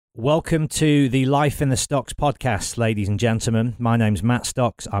Welcome to the Life in the Stocks podcast, ladies and gentlemen. My name's Matt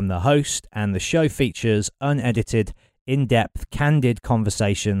Stocks. I'm the host, and the show features unedited, in-depth, candid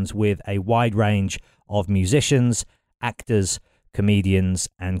conversations with a wide range of musicians, actors, comedians,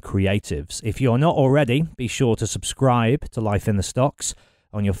 and creatives. If you're not already, be sure to subscribe to Life in the Stocks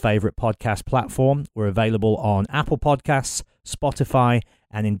on your favorite podcast platform. We're available on Apple Podcasts, Spotify,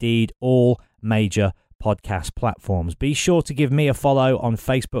 and indeed all major podcast platforms. Be sure to give me a follow on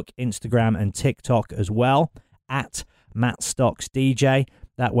Facebook, Instagram, and TikTok as well, at Matt Stocks DJ.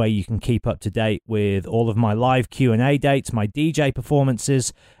 That way you can keep up to date with all of my live Q&A dates, my DJ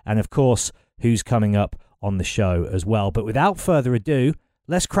performances, and of course, who's coming up on the show as well. But without further ado,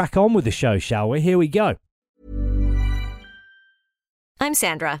 let's crack on with the show, shall we? Here we go. I'm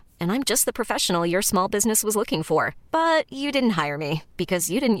Sandra, and I'm just the professional your small business was looking for. But you didn't hire me because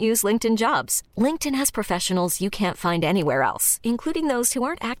you didn't use LinkedIn Jobs. LinkedIn has professionals you can't find anywhere else, including those who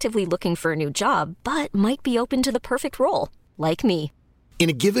aren't actively looking for a new job, but might be open to the perfect role, like me. In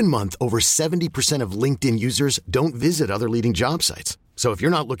a given month, over 70% of LinkedIn users don't visit other leading job sites. So if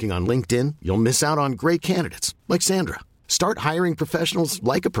you're not looking on LinkedIn, you'll miss out on great candidates like Sandra. Start hiring professionals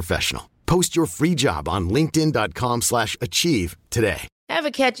like a professional. Post your free job on linkedin.com/achieve today.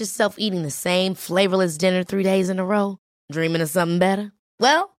 Ever catch yourself eating the same flavorless dinner 3 days in a row? Dreaming of something better?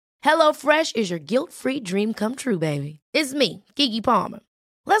 Well, HelloFresh is your guilt-free dream come true, baby. It's me, Keke Palmer.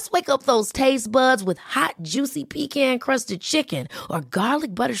 Let's wake up those taste buds with hot, juicy pecan-crusted chicken or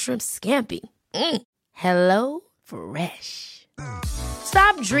garlic butter shrimp scampi. Hello Fresh.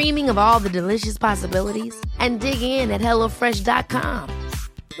 Stop dreaming of all the delicious possibilities and dig in at HelloFresh.com.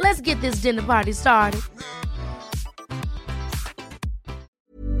 Let's get this dinner party started.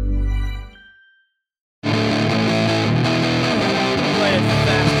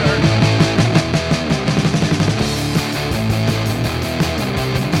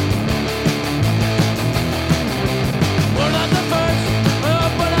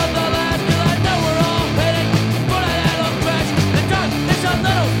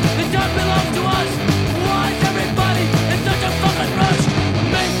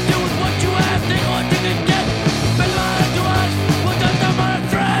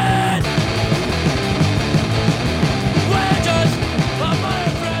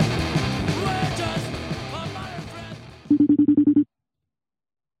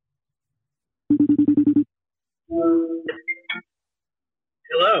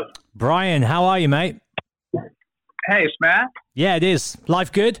 Hello. Brian, how are you, mate? Hey, it's Matt. Yeah, it is.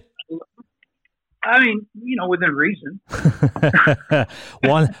 Life good? I mean, within reason.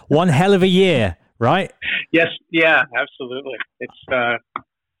 One hell of a year, right? Yes, yeah, absolutely. It's, I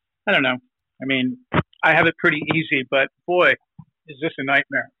don't know. I mean, I have it pretty easy, but boy, is this a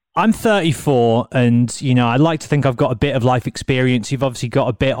nightmare. I'm 34, and, I'd like to think I've got a bit of life experience. You've obviously got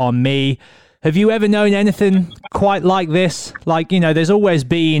a bit on me. Have you ever known anything quite like this? Like, there's always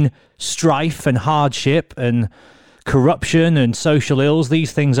been strife and hardship and corruption and social ills.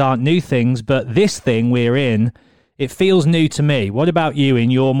 These things aren't new things, but this thing we're in, it feels new to me. What about you in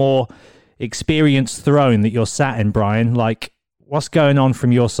your more experienced throne that you're sat in, Brian? Like, what's going on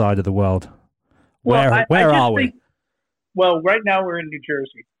from your side of the world? Where are we? Well, right now we're in New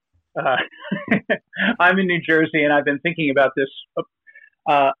Jersey. I'm in New Jersey, and I've been thinking about this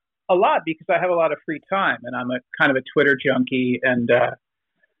a lot because I have a lot of free time, and I'm a kind of a Twitter junkie. And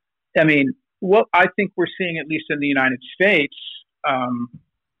I mean, what I think we're seeing, at least in the United States,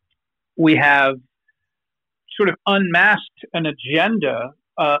 we have sort of unmasked an agenda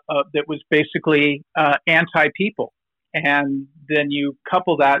that was basically anti-people, and then you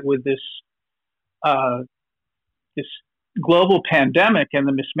couple that with this global pandemic and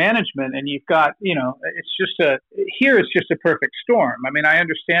the mismanagement, and you've got, it's just a perfect storm. I mean, I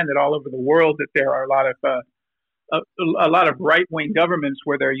understand that all over the world that there are a lot of right-wing governments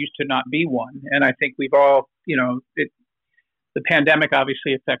where there used to not be one, and I think we've all, the pandemic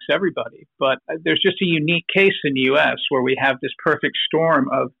obviously affects everybody, but there's just a unique case in the U.S. where we have this perfect storm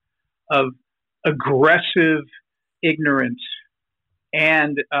of aggressive ignorance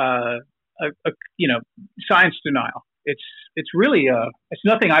and science denial. It's really it's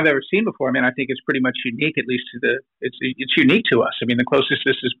nothing I've ever seen before. I mean, I think it's pretty much unique, at least it's unique to us. I mean, the closest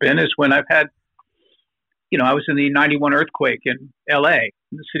this has been is when I've had, I was in the 91 earthquake in L.A.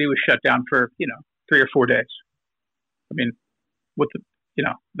 and the city was shut down for 3 or 4 days. I mean,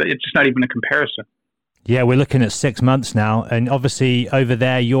 it's just not even a comparison. Yeah, we're looking at 6 months now, and obviously over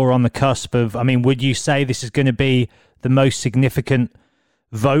there you're on the cusp of. I mean, would you say this is going to be the most significant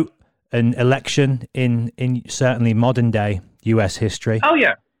vote and election in certainly modern day U.S. history? Oh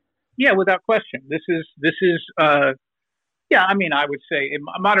yeah, without question. This is Yeah, I mean, I would say in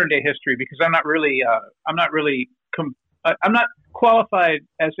modern day history, because I'm not qualified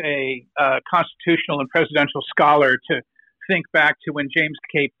as a constitutional and presidential scholar to think back to when James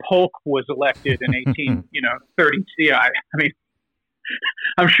K. Polk was elected in 1830. Yeah, I mean,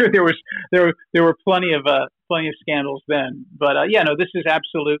 I'm sure there were plenty of scandals then. But no, this is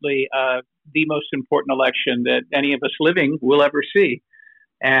absolutely the most important election that any of us living will ever see,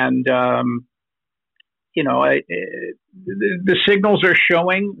 and. The signals are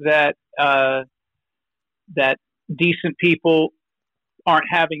showing that that decent people aren't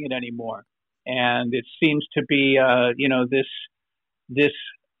having it anymore, and it seems to be this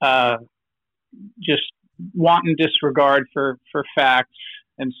just wanton disregard for facts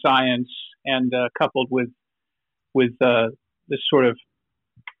and science, and coupled with this sort of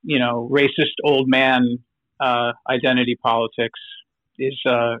racist old man identity politics is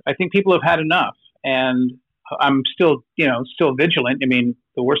I think people have had enough. And I'm still vigilant. I mean,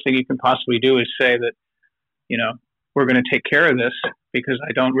 the worst thing you can possibly do is say that, we're going to take care of this, because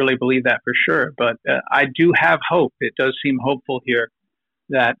I don't really believe that for sure. But I do have hope. It does seem hopeful here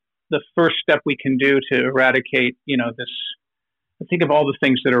that the first step we can do to eradicate, this. I think of all the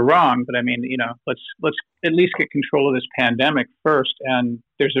things that are wrong, but I mean, let's at least get control of this pandemic first. And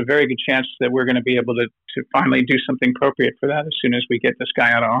there's a very good chance that we're going to be able to finally do something appropriate for that as soon as we get this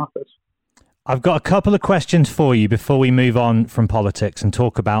guy out of office. I've got a couple of questions for you before we move on from politics and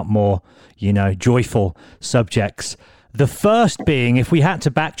talk about more, joyful subjects. The first being, if we had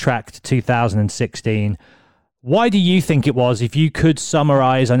to backtrack to 2016, why do you think it was, if you could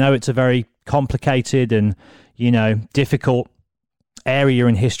summarize, I know it's a very complicated and, difficult area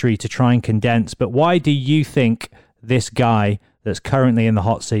in history to try and condense, but why do you think this guy that's currently in the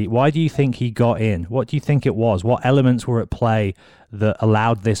hot seat, why do you think he got in? What do you think it was? What elements were at play that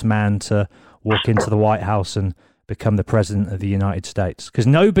allowed this man to walk into the White House and become the president of the United States? Because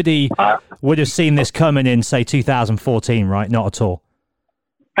nobody would have seen this coming in, say, 2014, right? Not at all.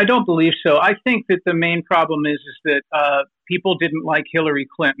 I don't believe so. I think that the main problem is that people didn't like Hillary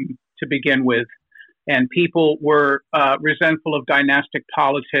Clinton to begin with, and people were resentful of dynastic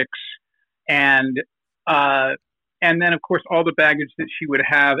politics, and then, of course, all the baggage that she would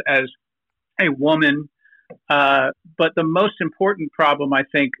have as a woman. But the most important problem, I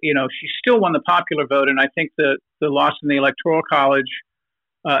think, she still won the popular vote. And I think the loss in the Electoral College,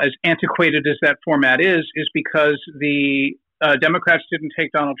 as antiquated as that format is because the Democrats didn't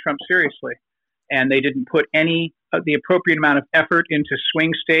take Donald Trump seriously. And they didn't put the appropriate amount of effort into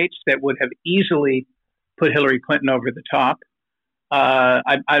swing states that would have easily put Hillary Clinton over the top.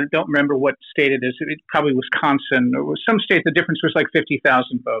 I don't remember what state it is. It probably Wisconsin. Or some state, the difference was like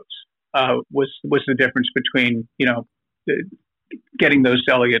 50,000 votes. Was the difference between getting those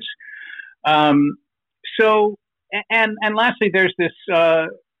delegates. So lastly, there's this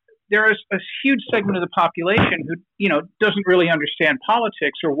there is a huge segment of the population who doesn't really understand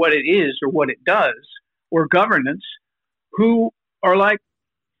politics or what it is or what it does or governance, who are like,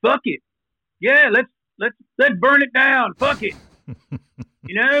 fuck it, yeah, let's burn it down, fuck it,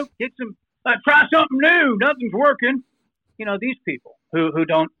 get some try something new, nothing's working. These people who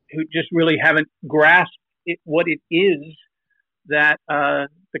just really haven't grasped what it is that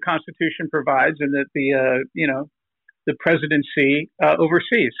the Constitution provides and that the presidency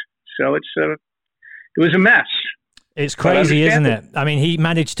oversees. So it was a mess. It's crazy, isn't it? I mean, he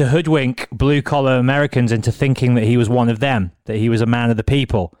managed to hoodwink blue-collar Americans into thinking that he was one of them, that he was a man of the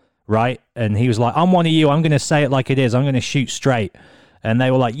people, right? And he was like, I'm one of you. I'm going to say it like it is. I'm going to shoot straight. And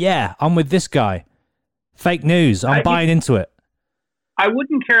they were like, yeah, I'm with this guy. Fake news. I'm buying into it. I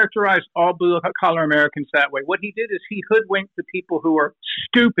wouldn't characterize all blue-collar Americans that way. What he did is he hoodwinked the people who are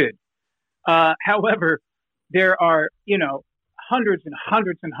stupid. However, there are, hundreds and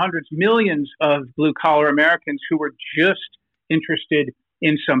hundreds and hundreds, millions of blue-collar Americans who were just interested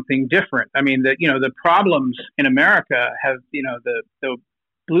in something different. I mean, the problems in America have, the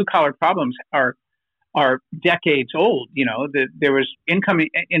blue-collar problems are decades old. There was income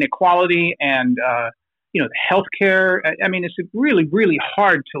inequality and, the healthcare. I mean, it's really, really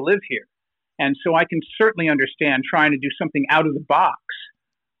hard to live here. And so I can certainly understand trying to do something out of the box.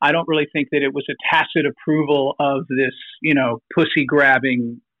 I don't really think that it was a tacit approval of this,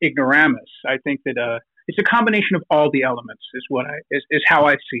 pussy-grabbing ignoramus. I think that it's a combination of all the elements is how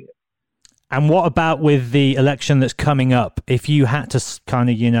I see it. And what about with the election that's coming up? If you had to kind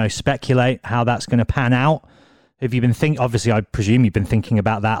of, speculate how that's going to pan out, have you been obviously, I presume you've been thinking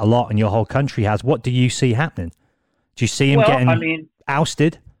about that a lot and your whole country has. What do you see happening? Do you see him getting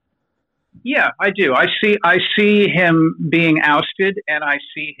ousted? Yeah, I do. I see him being ousted, and I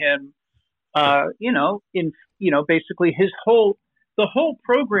see him, basically the whole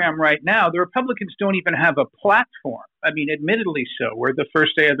program right now, the Republicans don't even have a platform. I mean, admittedly so. We're the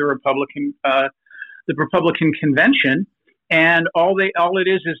first day of the Republican convention, and all it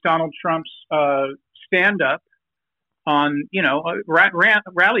is Donald Trump's stand up on,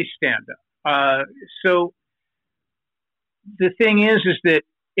 rally stand up. So the thing is that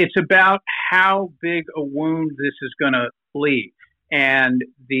it's about how big a wound this is going to leave. And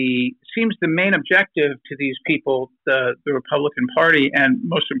seems the main objective to these people, the Republican Party, and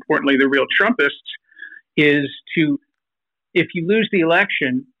most importantly, the real Trumpists, is to, if you lose the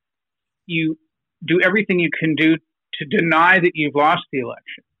election, you do everything you can do to deny that you've lost the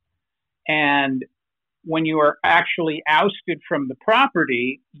election. And when you are actually ousted from the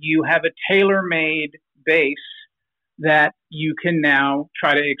property, you have a tailor-made base that you can now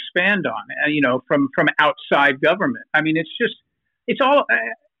try to expand on, from outside government. I mean, it's just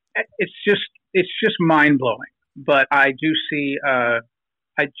mind blowing. But I do see. I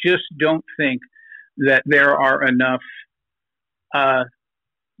just don't think that there are enough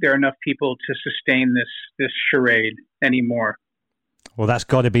people to sustain this charade anymore. Well, that's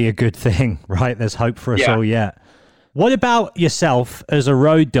got to be a good thing, right? There's hope for us all yet. What about yourself as a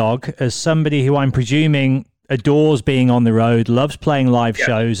road dog, as somebody who I'm presuming adores being on the road, loves playing live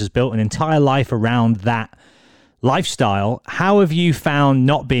shows, has built an entire life around that lifestyle? How have you found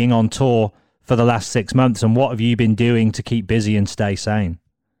not being on tour for the last 6 months, and what have you been doing to keep busy and stay sane?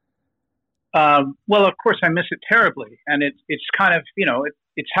 Well, of course, I miss it terribly, and it's kind of,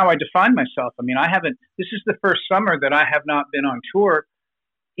 it's how I define myself. I mean, this is the first summer that I have not been on tour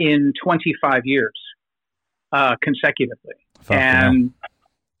in 25 years consecutively. And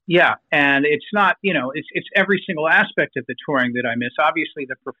it's not, it's every single aspect of the touring that I miss. Obviously,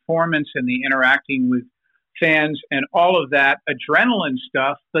 the performance and the interacting with fans and all of that adrenaline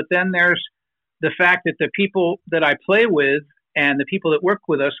stuff. But then there's the fact that the people that I play with and the people that work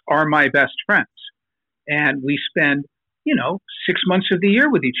with us are my best friends. And we spend, 6 months of the year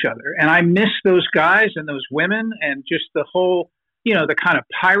with each other. And I miss those guys and those women and just the whole, the kind of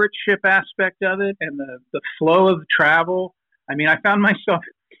pirate ship aspect of it and the flow of travel. I mean, I found myself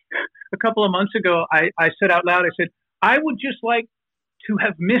a couple of months ago, I said out loud, I said, I would just like to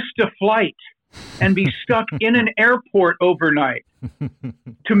have missed a flight and be stuck in an airport overnight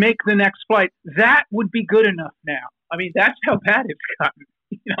to make the next flight. That would be good enough now. I mean, that's how bad it's gotten.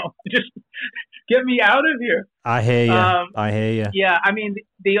 Just get me out of here. I hear you. I hear you. Yeah, I mean,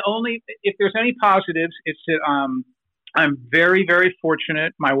 if there's any positives, it's that I'm very, very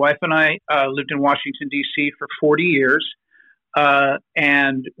fortunate. My wife and I lived in Washington, D.C. for 40 years.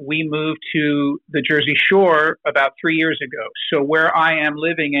 And we moved to the Jersey Shore about 3 years ago. So where I am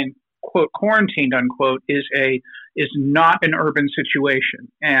living and quote quarantined unquote is not an urban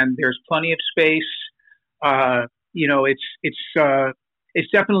situation, and there's plenty of space. It's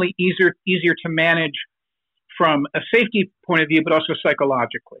definitely easier to manage from a safety point of view, but also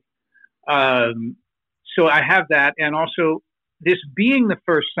psychologically. So I have that, and also this being the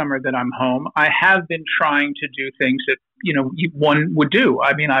first summer that I'm home, I have been trying to do things that one would do.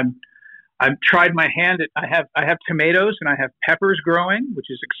 I mean, I've tried my hand at. I have tomatoes and I have peppers growing, which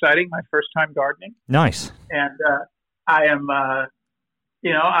is exciting. My first time gardening. Nice. And I am, I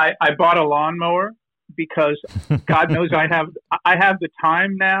bought a lawnmower because God knows I have the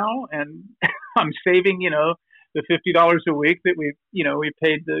time now, and I'm saving the $50 a week that we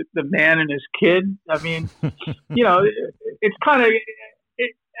paid the man and his kid. I mean, it's kind of.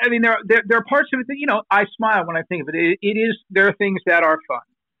 I mean, there are parts of it that I smile when I think of it. There are things that are fun,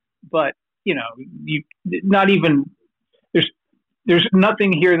 but there's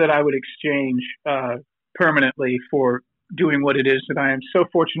nothing here that I would exchange permanently for doing what it is that I am so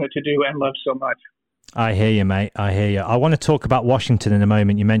fortunate to do and love so much. I hear you, mate. I hear you. I want to talk about Washington in a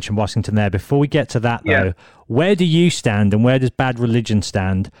moment. You mentioned Washington there. Before we get to that, though, where do you stand and where does Bad Religion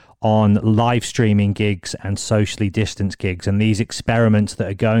stand on live streaming gigs and socially distanced gigs and these experiments that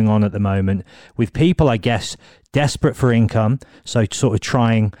are going on at the moment with people, I guess, desperate for income, so sort of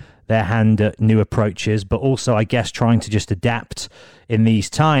trying their hand at new approaches, but also, I guess, trying to just adapt in these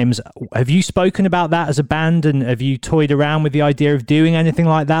times. Have you spoken about that as a band, and have you toyed around with the idea of doing anything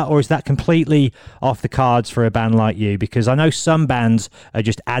like that, or is that completely off the cards for a band like you? Because I know some bands are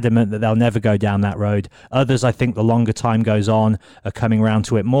just adamant that they'll never go down that road. Others, I think the longer time goes on, are coming around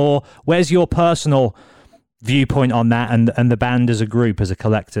to it more. Where's your personal viewpoint on that and the band as a group, as a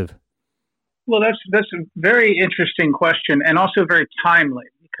collective? Well, that's a very interesting question, and also very timely,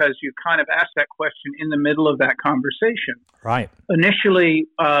 because you kind of asked that question in the middle of that conversation. Right. Initially,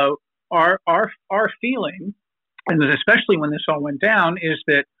 our feeling, and especially when this all went down, is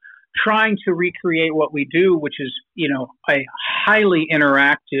that trying to recreate what we do, which is, a highly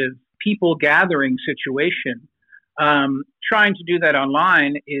interactive people gathering situation. Trying to do that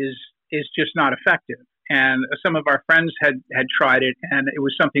online is just not effective. And some of our friends had tried it, and it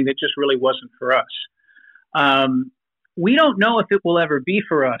was something that just really wasn't for us. We don't know if it will ever be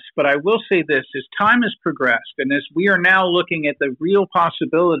for us, but I will say this: as time has progressed, and as we are now looking at the real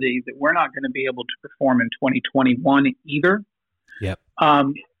possibility that we're not going to be able to perform in 2021 either. Yep.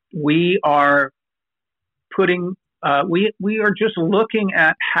 We are putting. We are just looking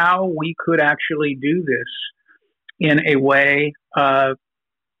at how we could actually do this in a way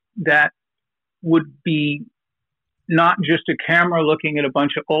that would be not just a camera looking at a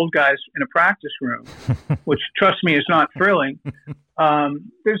bunch of old guys in a practice room, which, trust me, is not thrilling.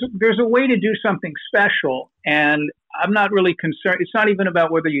 There's a way to do something special, and I'm not really concerned. It's not even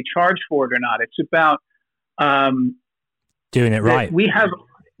about whether you charge for it or not. It's about doing it right. We have,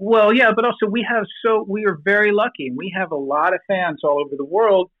 well, yeah, but also we are very lucky. We have a lot of fans all over the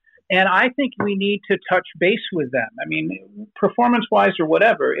world, and I think we need to touch base with them. I mean, performance-wise or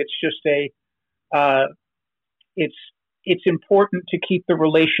whatever, it's just it's important to keep the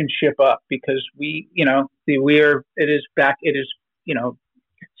relationship up, because it is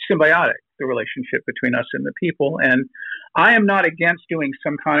symbiotic, the relationship between us and the people. And I am not against doing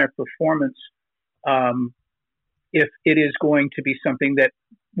some kind of performance if it is going to be something that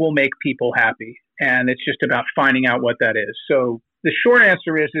will make people happy. And it's just about finding out what that is. So the short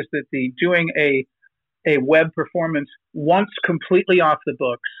answer is that doing a web performance once completely off the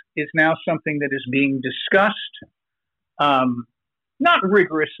books is now something that is being discussed, not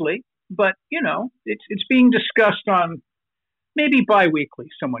rigorously, but it's being discussed on maybe biweekly.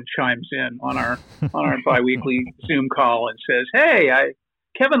 Someone chimes in on our biweekly Zoom call and says, "Hey,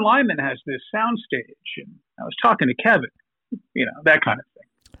 Kevin Lyman has this soundstage, and I was talking to Kevin," that kind of thing.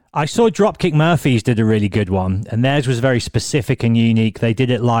 I saw Dropkick Murphys did a really good one, and theirs was very specific and unique. They did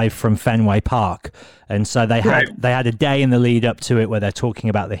it live from Fenway Park, and so they had a day in the lead up to it where they're talking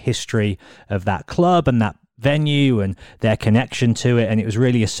about the history of that club and that venue and their connection to it, and it was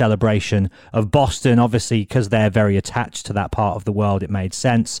really a celebration of Boston. Obviously, because they're very attached to that part of the world, it made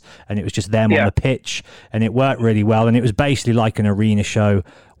sense, and it was just them on the pitch, and it worked really well, and it was basically like an arena show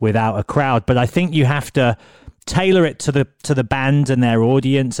without a crowd. But I think you have to tailor it to the band and their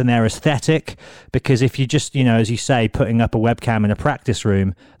audience and their aesthetic, because if you just, as you say, putting up a webcam in a practice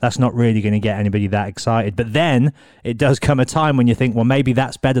room, that's not really going to get anybody that excited. But then it does come a time when you think, well, maybe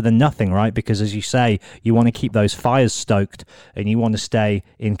that's better than nothing, right? Because as you say, you want to keep those fires stoked, and you want to stay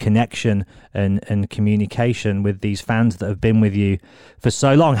in connection and communication with these fans that have been with you for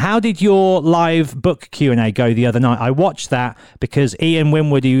so long. How did your live book Q&A go the other night? I watched that because Ian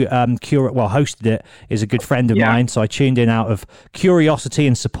Winwood, who hosted it, is a good friend of mine, so I tuned in out of curiosity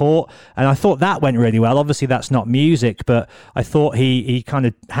and support, and I thought that went really well. Obviously that's not music, but I thought he kind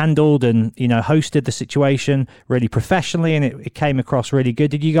of handled and hosted the situation really professionally, and it came across really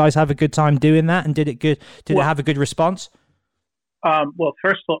good. Did you guys have a good time doing that, and did it have a good response? Well,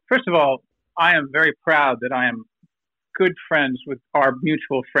 first of all, I am very proud that I am good friends with our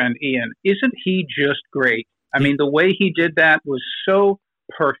mutual friend Ian. Isn't he just great? I mean, the way he did that was so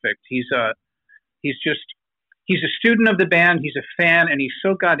perfect. He's a student of the band. He's a fan, and he's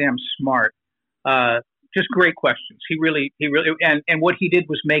so goddamn smart. Just great questions. He really, and what he did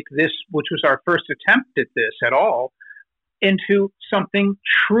was make this, which was our first attempt at this at all, into something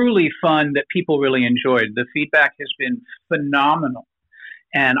truly fun that people really enjoyed. The feedback has been phenomenal.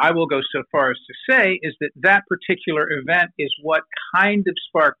 And I will go so far as to say is that particular event is what kind of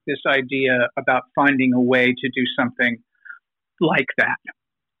sparked this idea about finding a way to do something like that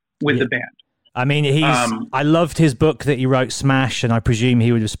with the band. I mean, I loved his book that he wrote, Smash, and I presume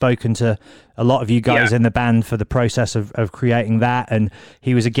he would have spoken to a lot of you guys in the band for the process of creating that. And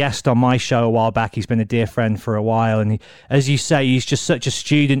he was a guest on my show a while back. He's been a dear friend for a while. And as you say, he's just such a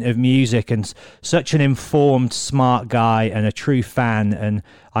student of music and such an informed, smart guy and a true fan. And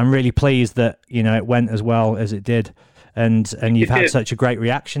I'm really pleased that, it went as well as it did. And you've had such a great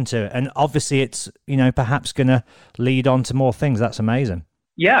reaction to it. And obviously it's, perhaps going to lead on to more things. That's amazing.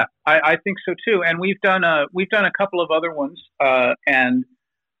 Yeah, I think so too. And we've done a couple of other ones, and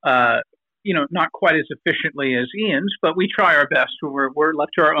not quite as efficiently as Ian's, but we try our best when we're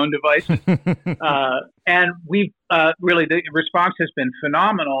left to our own devices. And we've really, the response has been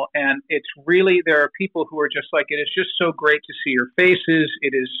phenomenal. And it's really, there are people who are just like, it is just so great to see your faces.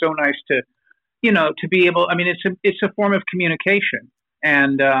 It is so nice to, to be able. I mean, it's a form of communication,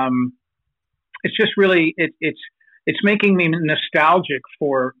 and it's just really it's making me nostalgic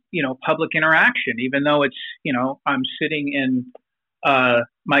for, public interaction, even though it's, I'm sitting in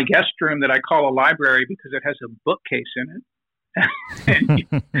my guest room that I call a library because it has a bookcase in it.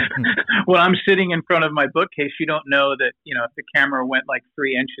 When I'm sitting in front of my bookcase, you don't know that, if the camera went like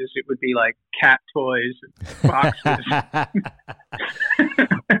 3 inches, it would be like cat toys, boxes,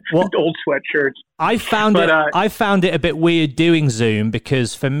 old sweatshirts. I found it a bit weird doing Zoom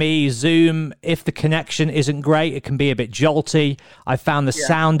because for me, Zoom, if the connection isn't great, it can be a bit jolty. I found the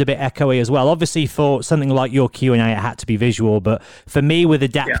sound a bit echoey as well. Obviously, for something like your Q&A, it had to be visual. But for me, with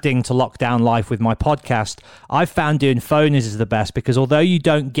adapting to lockdown life with my podcast, I found doing phone is the best because although you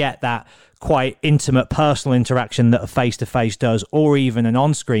don't get that quite intimate personal interaction that a face-to-face does or even an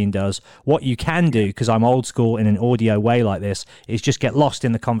on-screen does, what you can do, because I'm old school in an audio way like this, is just get lost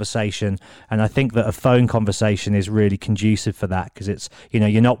in the conversation. And I think that a phone conversation is really conducive for that because it's,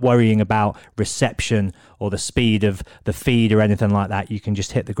 you're not worrying about reception or the speed of the feed or anything like that. You can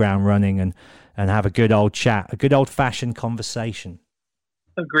just hit the ground running and have a good old chat, a good old-fashioned conversation.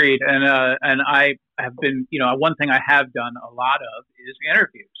 Agreed. And I have been, one thing I have done a lot of is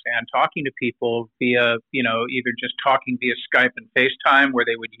interviews and talking to people via, either just talking via Skype and FaceTime where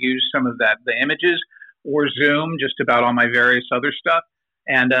they would use some of the images, or Zoom, just about all my various other stuff.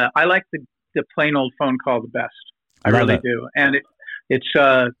 And I like the plain old phone call the best. I really do. And it's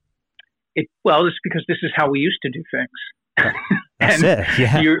because this is how we used to do things. That's it.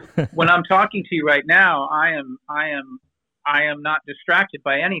 Yeah. When I'm talking to you right now, I am not distracted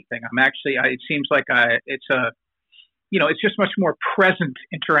by anything. I'm actually, it seems like it's just much more present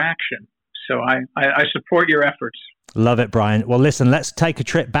interaction. So I support your efforts. Love it, Brian. Well, listen, let's take a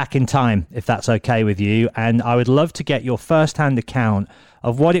trip back in time, if that's okay with you. And I would love to get your first-hand account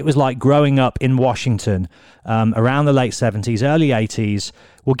of what it was like growing up in Washington around the late 70s, early 80s.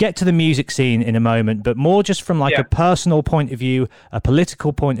 We'll get to the music scene in a moment, but more just from a personal point of view, a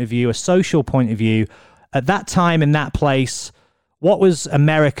political point of view, a social point of view. At that time, in that place, what was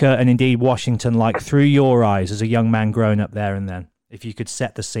America and indeed Washington like through your eyes as a young man growing up there and then? If you could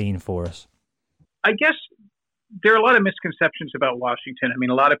set the scene for us. I guess there are a lot of misconceptions about Washington. I mean,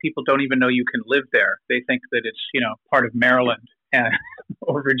 a lot of people don't even know you can live there. They think that it's, part of Maryland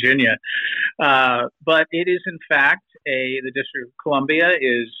or Virginia. But it is, in fact, the District of Columbia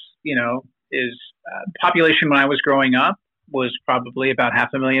is population when I was growing up was probably about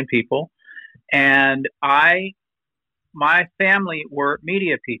 500,000 people. And my family were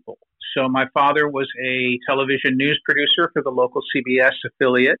media people. So my father was a television news producer for the local CBS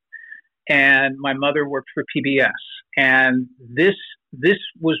affiliate, and my mother worked for PBS. And this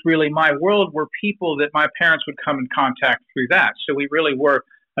was really my world, were people that my parents would come in contact through that. So we really were,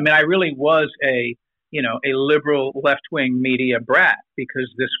 I really was a liberal left-wing media brat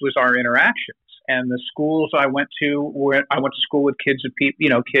because this was our interactions. And the schools I went to school with kids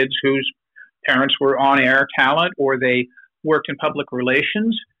whose parents were on-air talent, or they worked in public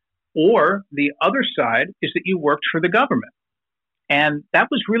relations, or the other side is that you worked for the government. And that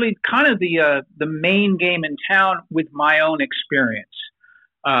was really kind of the main game in town with my own experience.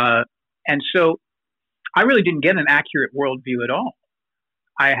 And so I really didn't get an accurate worldview at all.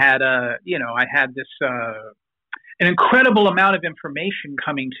 I had an incredible amount of information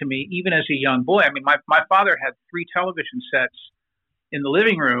coming to me even as a young boy. I mean, my father had 3 television sets in the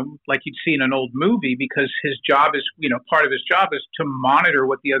living room, like you'd see in an old movie, because his job is, part of his job is to monitor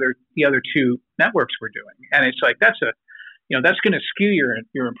what the other 2 networks were doing. And it's like, that's going to skew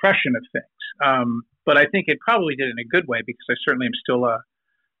your impression of things. But I think it probably did in a good way, because I certainly am still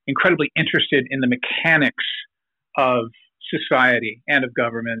incredibly interested in the mechanics of society and of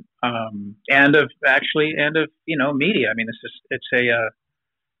government, and of media. I mean, it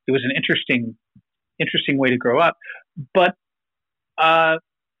was an interesting way to grow up, but I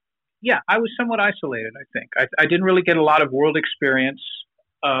was somewhat isolated. I think I didn't really get a lot of world experience,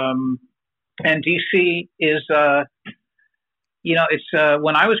 and DC is, it's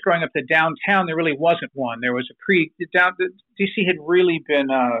when I was growing up, the downtown, there really wasn't one. There was DC had really been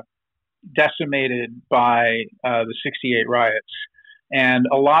decimated by the '68 riots, and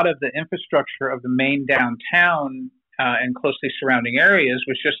a lot of the infrastructure of the main downtown and closely surrounding areas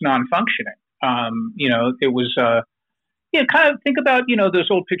was just non-functioning. It was kind of think about those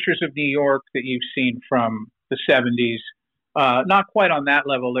old pictures of New York that you've seen from the '70s. Not quite on that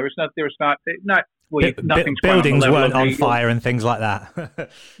level. Buildings weren't on fire and things like that.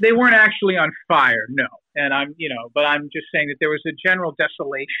 They weren't actually on fire, no. And but I'm just saying that there was a general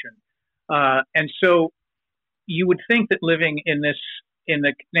desolation. And so you would think that living in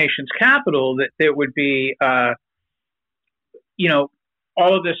the nation's capital, that there would be, all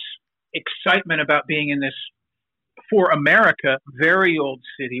of this excitement about being in this for America, very old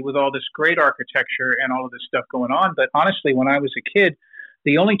city with all this great architecture and all of this stuff going on. But honestly, when I was a kid,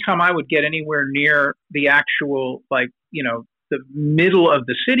 the only time I would get anywhere near the actual, the middle of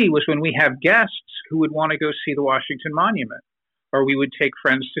the city was when we have guests who would want to go see the Washington Monument, or we would take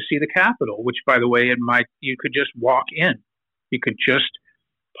friends to see the Capitol, which, by the way, you could just walk in. You could just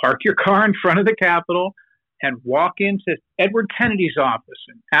park your car in front of the Capitol and walk into Edward Kennedy's office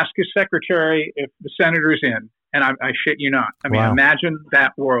and ask his secretary if the senator's in. And I shit you not. I mean, Imagine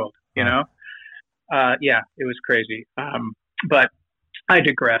that world, you know? Yeah, it was crazy. But I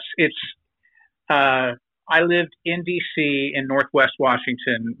digress. I lived in D.C. in Northwest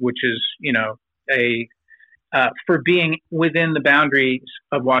Washington, which is, for being within the boundaries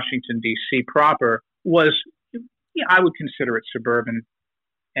of Washington, D.C. proper, I would consider it suburban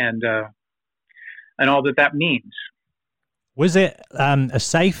and all that means. Was it a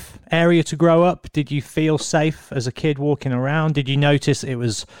safe area to grow up? Did you feel safe as a kid walking around? Did you notice it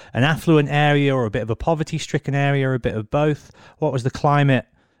was an affluent area or a bit of a poverty-stricken area or a bit of both? What was the climate?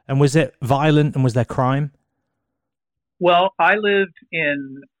 And was it violent and was there crime? Well, I lived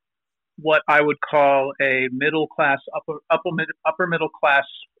in what I would call a middle class, upper middle class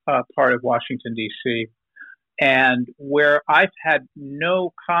part of Washington, D.C., and where I've had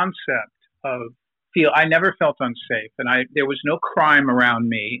no concept of I never felt unsafe, and there was no crime around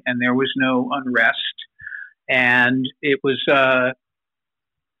me, and there was no unrest, and it was the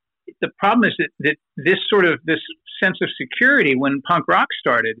problem is that this sense of security when punk rock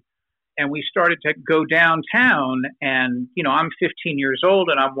started, and we started to go downtown, and I'm 15 years old,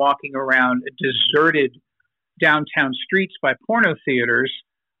 and I'm walking around deserted downtown streets by porno theaters,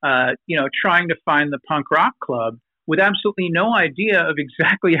 trying to find the punk rock club, with absolutely no idea of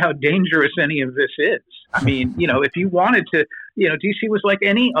exactly how dangerous any of this is. I mean, if you wanted to, DC was like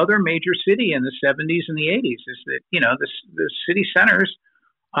any other major city in the 70s and the 80s, is that, the city centers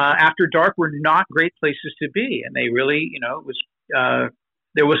after dark were not great places to be. And they really, it was,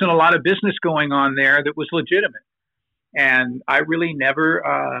 there wasn't a lot of business going on there that was legitimate. And I really never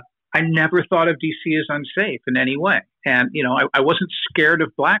thought of DC as unsafe in any way. And, I wasn't scared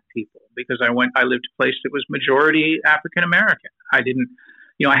of black people because I lived a place that was majority African American. I didn't,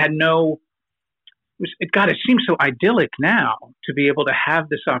 I had no, it seems so idyllic now to be able to have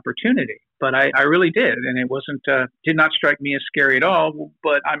this opportunity, but I really did. And it did not strike me as scary at all,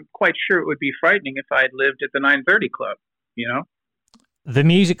 but I'm quite sure it would be frightening if I had lived at the 930 Club, The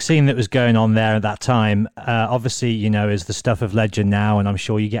music scene that was going on there at that time, obviously, is the stuff of legend now, and I'm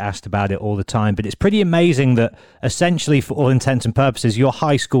sure you get asked about it all the time, but it's pretty amazing that essentially, for all intents and purposes, your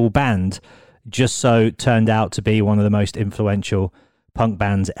high school band just so turned out to be one of the most influential punk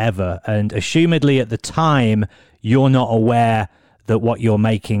bands ever. And assumedly at the time, you're not aware that what you're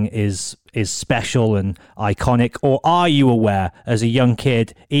making is special and iconic, or are you aware as a young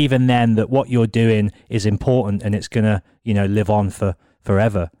kid, even then, that what you're doing is important and it's going to, live on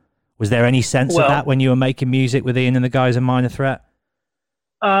forever? Was there any sense of that when you were making music with Ian and the guys in Minor Threat?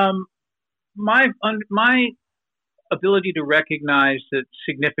 My ability to recognize the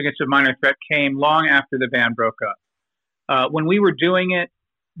significance of Minor Threat came long after the band broke up. When we were doing it,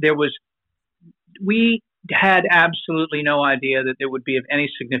 we had absolutely no idea that it would be of any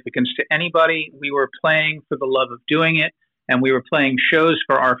significance to anybody. We were playing for the love of doing it, and we were playing shows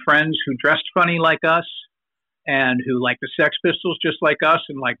for our friends who dressed funny like us and who liked the Sex Pistols just like us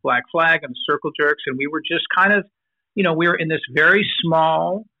and like Black Flag and Circle Jerks. And we were just kind of, we were in this very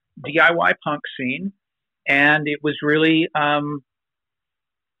small DIY punk scene, and it was really,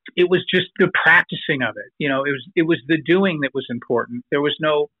 it was just the practicing of it. It was the doing that was important. There was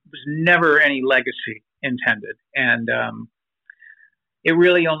never any legacy intended. And it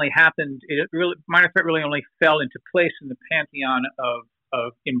really only happened, Minor Threat really only fell into place in the pantheon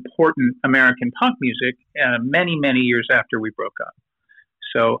of important American punk music many, many years after we broke up.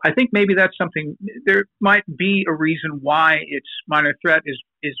 So I think maybe that's something, there might be a reason why Minor Threat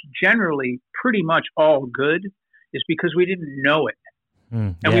is generally pretty much all good, is because we didn't know it.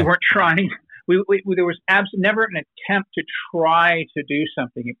 And we weren't trying. There was never an attempt to try to do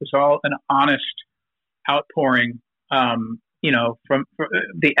something. It was all an honest outpouring, from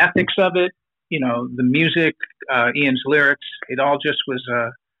the ethics of it, the music, Ian's lyrics. It all just was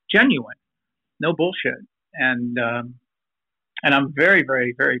genuine, no bullshit. And I'm very,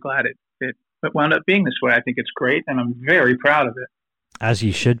 very, very glad it wound up being this way. I think it's great, and I'm very proud of it. As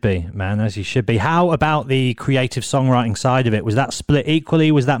you should be, man, as you should be. How about the creative songwriting side of it? Was that split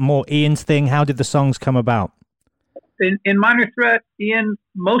equally? Was that more Ian's thing? How did the songs come about? In Minor Threat,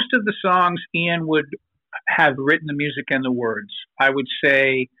 most of the songs, Ian would have written the music and the words. I would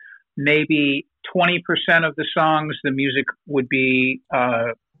say maybe 20% of the songs, the music would be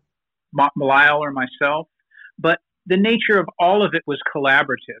Malyle or myself. But the nature of all of it was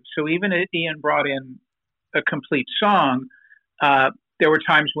collaborative. So even if Ian brought in a complete song, there were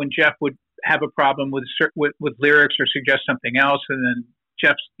times when Jeff would have a problem with lyrics or suggest something else, and then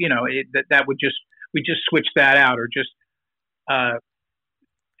Jeff's, that would just, we just switch that out, or just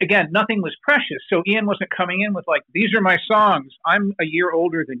again, nothing was precious. So Ian wasn't coming in with like, these are my songs, I'm a year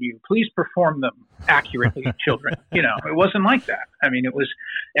older than you, please perform them accurately, children. It wasn't like that. I mean, it was,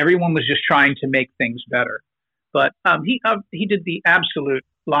 everyone was just trying to make things better. But he did the absolute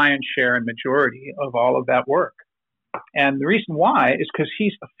lion's share and majority of all of that work. And the reason why is because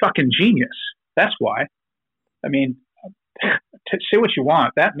he's a fucking genius. That's why. I mean, say what you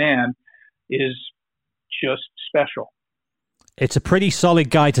want, that man is just special. It's a pretty solid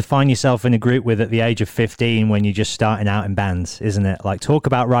guy to find yourself in a group with at the age of 15 when you're just starting out in bands, isn't it? Like, talk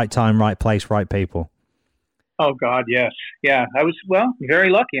about right time, right place, right people. Oh God, yes. Yeah, I was, very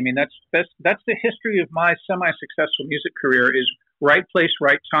lucky. I mean, that's the history of my semi-successful music career, is right place,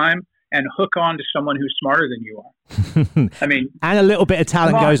 right time, and hook on to someone who's smarter than you are. I mean, and a little bit of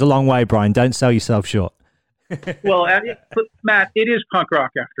talent goes a long way, Brian. Don't sell yourself short. Well, Matt, it is punk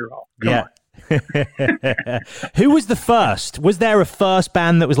rock after all. Come on. Who was the first? Was there a first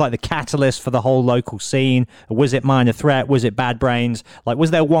band that was like the catalyst for the whole local scene? Or was it Minor Threat? Was it Bad Brains? Like,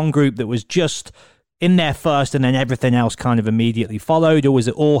 was there one group that was just in there first and then everything else kind of immediately followed, or was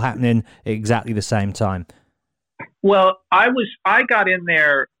it all happening at exactly the same time? Well, I got in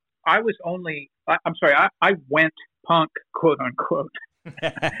there. I went punk, quote unquote.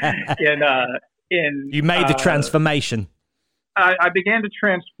 You made the transformation. I began to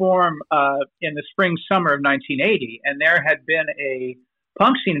transform in the spring, summer of 1980, and there had been a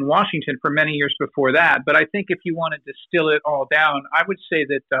punk scene in Washington for many years before that. But I think if you want to distill it all down, I would say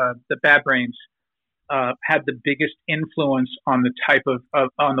that the Bad Brains had the biggest influence on the type of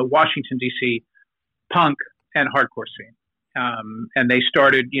on the Washington, D.C. punk and hardcore scene. And they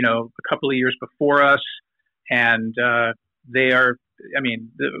started, a couple of years before us, and they are,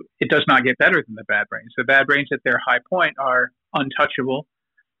 it does not get better than the Bad Brains. The Bad Brains at their high point are untouchable,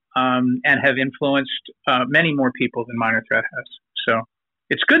 and have influenced many more people than Minor Threat has. So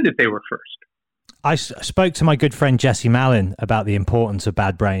it's good that they were first. I spoke to my good friend Jesse Malin about the importance of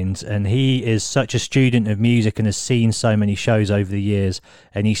Bad Brains, and he is such a student of music and has seen so many shows over the years,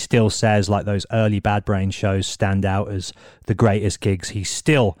 and he still says like those early Bad Brains shows stand out as the greatest gigs he's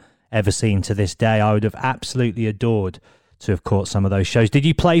still ever seen to this day. I would have absolutely adored to have caught some of those shows. Did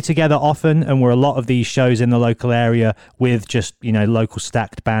you play together often, and were a lot of these shows in the local area with just, local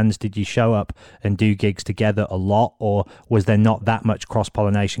stacked bands? Did you show up and do gigs together a lot, or was there not that much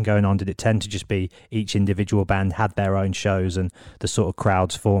cross-pollination going on? Did it tend to just be each individual band had their own shows and the sort of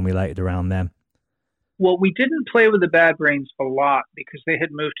crowds formulated around them? Well, we didn't play with the Bad Brains a lot because they had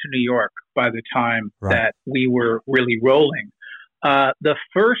moved to New York by the time that we were really rolling. The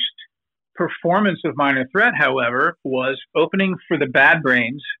first performance of Minor Threat, however, was opening for the Bad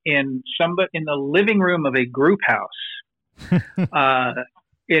Brains in the living room of a group house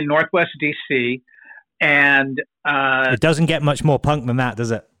in Northwest DC, and it doesn't get much more punk than that,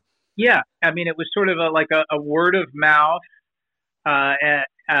 does it? Yeah, it was sort of a word of mouth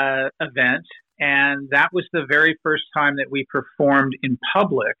event, and that was the very first time that we performed in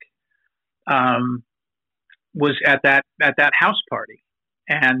public. Was at that house party.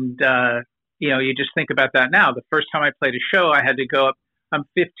 And, you just think about that now. The first time I played a show, I had to go up. I'm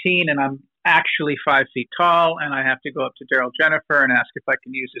 15 and I'm actually 5 feet tall, and I have to go up to Daryl Jennifer and ask if I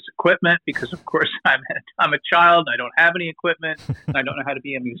can use his equipment because, of course, I'm a child. I don't have any equipment. And I don't know how to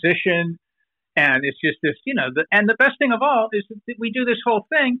be a musician. And it's just this, and the best thing of all is that we do this whole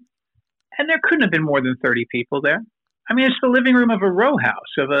thing, and there couldn't have been more than 30 people there. It's the living room of a row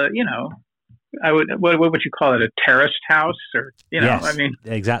house of a, what would you call it? A terraced house, or yes,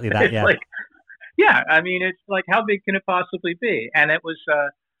 exactly that. Yeah, it's like, how big can it possibly be? And it was,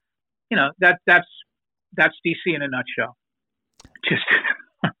 that's DC in a nutshell. Just,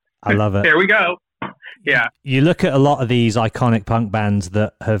 I love it. There we go. Yeah, you look at a lot of these iconic punk bands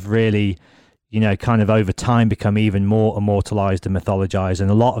that have really, kind of over time become even more immortalized and mythologized.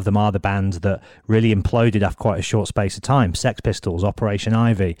 And a lot of them are the bands that really imploded after quite a short space of time. Sex Pistols, Operation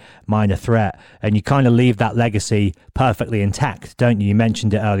Ivy, Minor Threat. And you kind of leave that legacy perfectly intact, don't you? You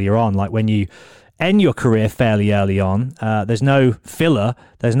mentioned it earlier on, like when you end your career fairly early on, there's no filler,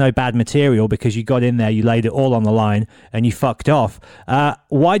 there's no bad material because you got in there, you laid it all on the line and you fucked off.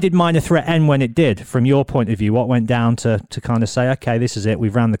 Why did Minor Threat end when it did? From your point of view, what went down to kind of say, okay, this is it,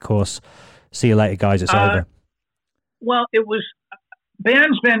 we've ran the course. See you later, guys. It's over. Well, it was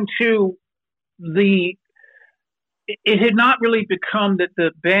band's been too it had not really become that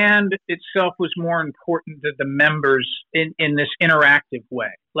the band itself was more important than the members in this interactive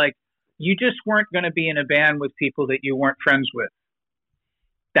way. Like, you just weren't going to be in a band with people that you weren't friends with.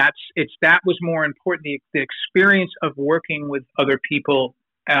 That was more important. The experience of working with other people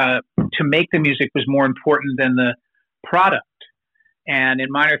to make the music was more important than the product. And in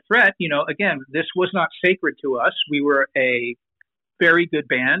Minor Threat, again, this was not sacred to us. We were a very good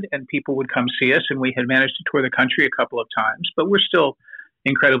band, and people would come see us, and we had managed to tour the country a couple of times, but we're still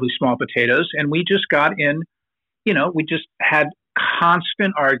incredibly small potatoes. And we just got in, we just had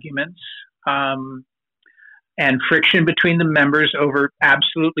constant arguments and friction between the members over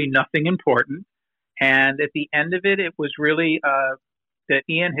absolutely nothing important. And at the end of it, it was really that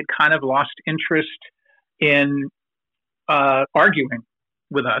Ian had kind of lost interest in arguing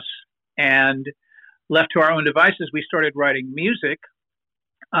with us, and left to our own devices, we started writing music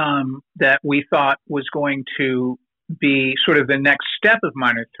that we thought was going to be sort of the next step of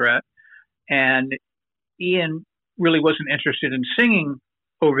Minor Threat. And Ian really wasn't interested in singing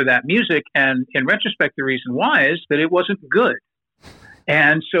over that music. And in retrospect, the reason why is that it wasn't good.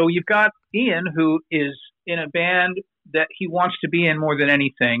 And so you've got Ian, who is in a band that he wants to be in more than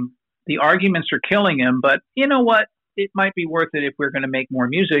anything. The arguments are killing him, but you know what? It might be worth it if we're going to make more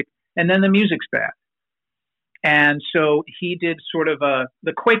music. And then the music's bad. And so he did sort of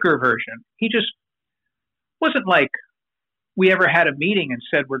the Quaker version. He just wasn't like we ever had a meeting and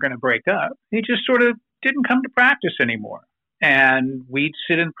said we're going to break up. He just sort of didn't come to practice anymore. And we'd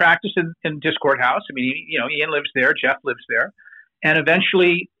sit in practice in Discord House. I mean, Ian lives there, Jeff lives there. And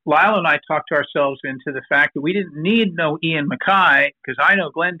eventually Lyle and I talked ourselves into the fact that we didn't need no Ian MacKaye, because I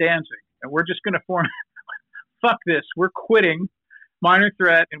know Glenn Danzig, and we're just going to form, fuck this, we're quitting Minor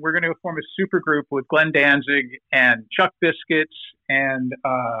Threat, and we're going to form a super group with Glenn Danzig and Chuck Biscuits and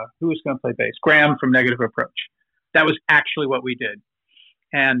who was going to play bass? Graham from Negative Approach. That was actually what we did.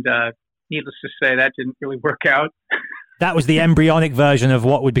 And needless to say, that didn't really work out. That was the embryonic version of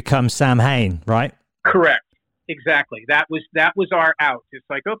what would become Sam Hain, right? Correct. Exactly. That was our out. It's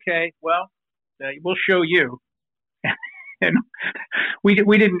like, okay, well, we'll show you. And we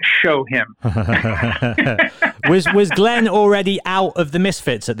didn't show him. Was Glenn already out of the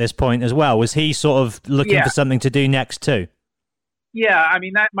Misfits at this point as well? Was he sort of looking for something to do next too? Yeah, I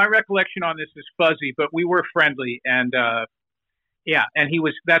mean, my recollection on this is fuzzy, but we were friendly, and and he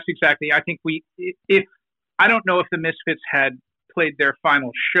was. That's exactly. I think I don't know if the Misfits had played their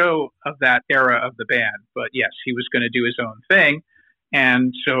final show of that era of the band, but yes, he was going to do his own thing,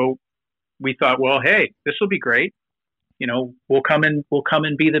 and so we thought, well, hey, this will be great. We'll come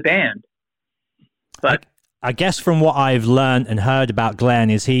and be the band. But I guess from what I've learned and heard about Glenn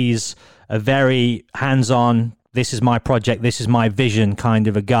is he's a very hands-on, this is my project, this is my vision kind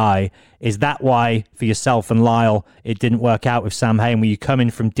of a guy. Is that why for yourself and Lyle it didn't work out with Sam Hain? Were you coming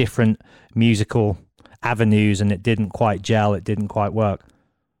from different musical avenues and it didn't quite gel, it didn't quite work?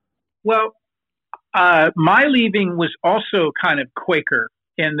 Well, my leaving was also kind of Quaker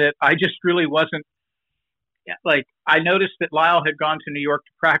in that I just really wasn't, like, I noticed that Lyle had gone to New York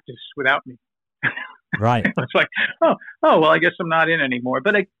to practice without me. Right. It's like, oh, well, I guess I'm not in anymore.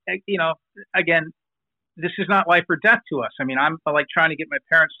 But, again, this is not life or death to us. I mean, I'm like trying to get my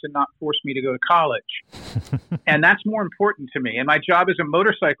parents to not force me to go to college. And that's more important to me. And my job as a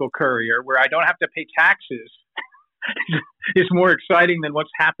motorcycle courier, where I don't have to pay taxes, is more exciting than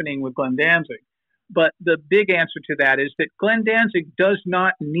what's happening with Glenn Danzig. But the big answer to that is that Glenn Danzig does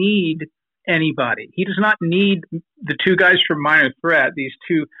not need anybody. He does not need the two guys from Minor Threat, these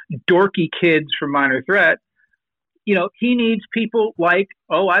two dorky kids from Minor Threat. He needs people like,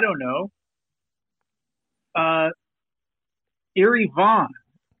 Eerie Von.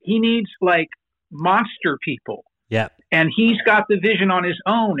 He needs like monster people. Yeah. And he's got the vision on his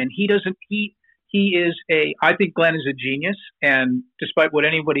own, and I think Glenn is a genius, and despite what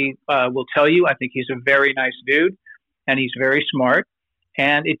anybody will tell you, I think he's a very nice dude, and he's very smart.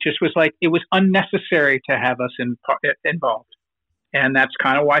 And it just was like, it was unnecessary to have us involved. And that's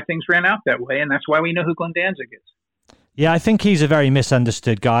kind of why things ran out that way. And that's why we know who Glenn Danzig is. Yeah, I think he's a very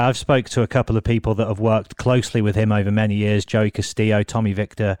misunderstood guy. I've spoke to a couple of people that have worked closely with him over many years, Joey Castillo, Tommy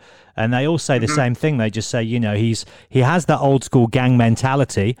Victor, and they all say the same thing. They just say, he has that old school gang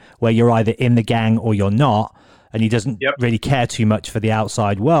mentality where you're either in the gang or you're not. And he doesn't really care too much for the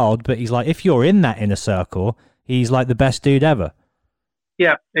outside world. But he's like, if you're in that inner circle, he's like the best dude ever.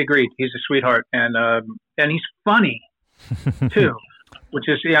 Yeah, agreed. He's a sweetheart, and he's funny too, which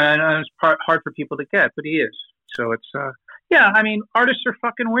is it's hard for people to get, but he is. So it's I mean, artists are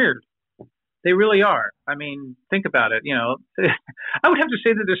fucking weird. They really are. I mean, think about it. I would have to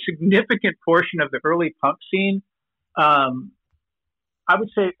say that a significant portion of the early punk scene, I would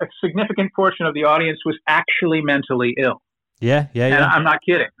say a significant portion of the audience was actually mentally ill. Yeah. And I'm not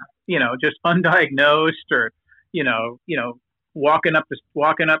kidding. Just undiagnosed or, walking up to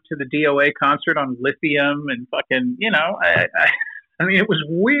the DOA concert on lithium and fucking, I mean, it was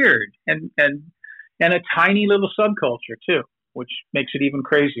weird and a tiny little subculture too, which makes it even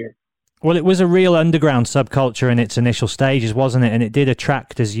crazier. Well, it was a real underground subculture in its initial stages, wasn't it? And it did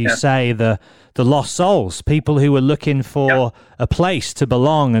attract, as you say, the lost souls, people who were looking for a place to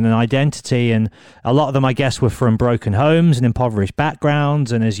belong and an identity. And a lot of them, I guess, were from broken homes and impoverished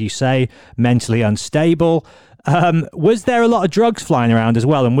backgrounds. And as you say, mentally unstable. Was there a lot of drugs flying around as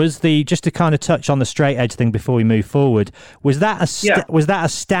well? And just to kind of touch on the straight edge thing before we move forward, was that a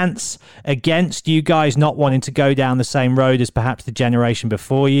stance against you guys not wanting to go down the same road as perhaps the generation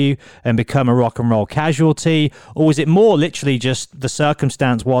before you and become a rock and roll casualty? Or was it more literally just the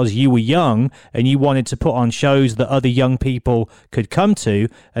circumstance was you were young and you wanted to put on shows that other young people could come to,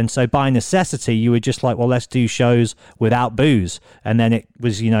 and so by necessity you were just like, well, let's do shows without booze, and then it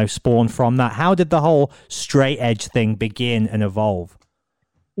was spawned from that? How did the whole straight edge thing begin and evolve?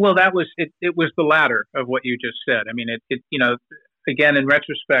 Well, that was it. It was the latter of what you just said. I mean, it again, in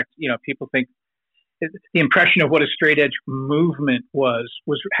retrospect, people think the impression of what a straight edge movement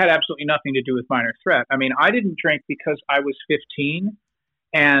had absolutely nothing to do with Minor Threat. I mean, I didn't drink because I was 15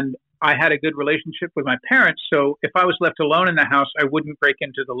 and I had a good relationship with my parents. So if I was left alone in the house, I wouldn't break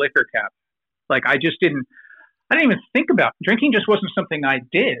into the liquor cabinet. Like I didn't even think about drinking. Just wasn't something I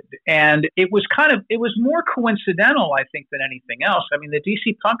did. And it was more coincidental, I think, than anything else. I mean, the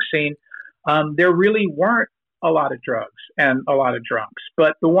DC punk scene, there really weren't a lot of drugs and a lot of drunks,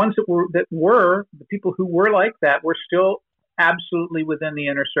 but the ones that were the people who were like that were still absolutely within the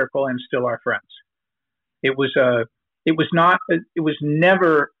inner circle and still our friends. It was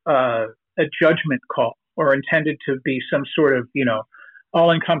never a judgment call or intended to be some sort of,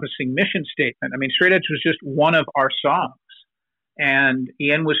 all-encompassing mission statement. I mean, Straight Edge was just one of our songs. And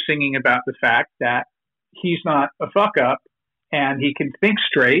Ian was singing about the fact that he's not a fuck up and he can think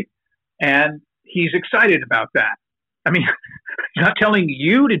straight, and he's excited about that. I mean, he's not telling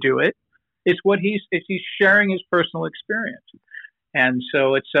you to do it. It's he's sharing his personal experience. And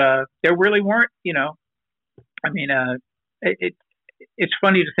so there really weren't, it's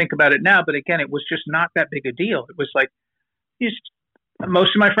funny to think about it now, but again, it was just not that big a deal. It was like,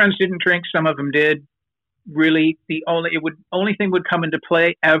 most of my friends didn't drink. Some of them did. Really, the only thing would come into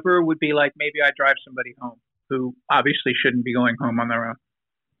play ever would be like, maybe I drive somebody home who obviously shouldn't be going home on their own.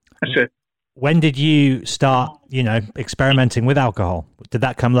 That's it. When did you start, experimenting with alcohol? Did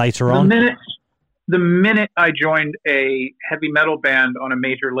that come later on? The minute I joined a heavy metal band on a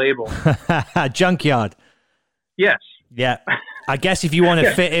major label. Junkyard. Yes. Yeah. I guess if you want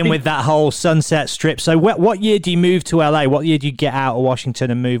to fit in with that whole Sunset Strip. So what year do you move to LA? What year did you get out of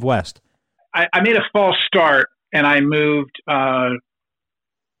Washington and move west? I made a false start and I moved. I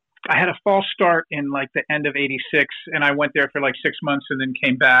had a false start in like the end of '86 and I went there for like 6 months and then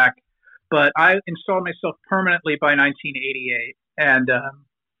came back. But I installed myself permanently by 1988. And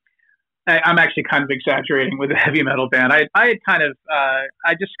I'm actually kind of exaggerating with a heavy metal band. I had kind of,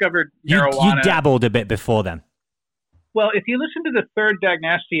 I discovered marijuana. You dabbled a bit before then. Well, if you listen to the third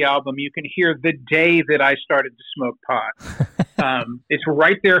Dagnasty album, you can hear the day that I started to smoke pot. It's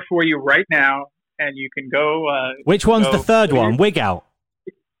right there for you right now, and you can go. Which one's the third one? Wig Out?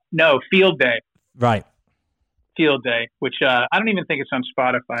 No, Field Day. Right. Field Day, which I don't even think it's on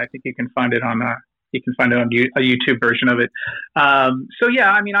Spotify. I think you can find it on a YouTube version of it. So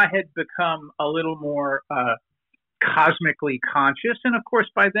yeah, I mean, I had become a little more cosmically conscious, and of course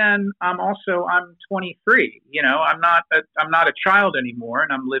by then I'm 23. I'm not a child anymore,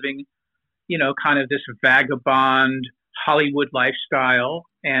 and I'm living kind of this vagabond Hollywood lifestyle.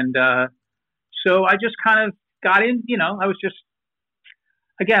 And so I just kind of got in. I was just,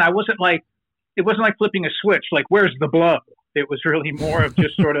 again, it wasn't like flipping a switch, like where's the blow. It was really more of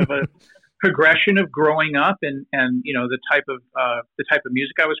just sort of a progression of growing up and the type of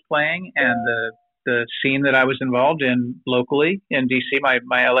music I was playing and the scene that I was involved in locally in DC. In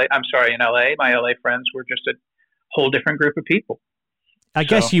LA, my LA friends were just a whole different group of people. I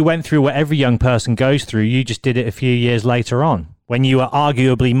guess you went through what every young person goes through. You just did it a few years later on when you were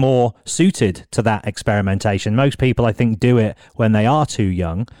arguably more suited to that experimentation. Most people, I think, do it when they are too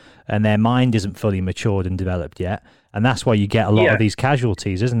young and their mind isn't fully matured and developed yet. And that's why you get a lot of these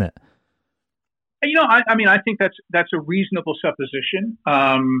casualties, isn't it? I think that's a reasonable supposition.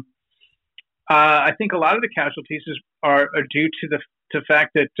 I think a lot of the casualties are due to the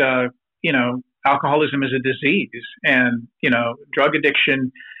fact that alcoholism is a disease, and drug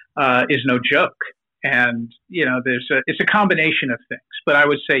addiction is no joke. And it's a combination of things. But I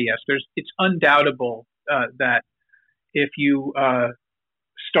would say yes, it's undoubtable that if you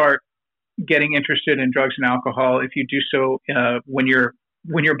start getting interested in drugs and alcohol, if you do so when your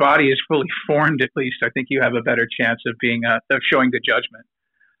body is fully formed, at least, I think you have a better chance of showing good judgment.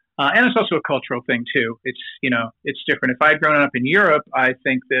 And it's also a cultural thing too. It's different. If I'd grown up in Europe, I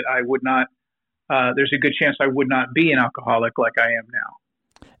think that I would not. There's a good chance I would not be an alcoholic like I am now.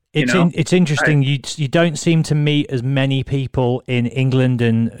 It's interesting. You don't seem to meet as many people in England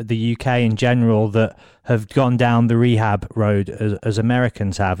and the UK in general that have gone down the rehab road as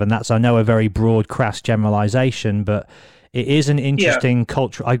Americans have, and that's, I know, a very broad, crass generalization, but it is an interesting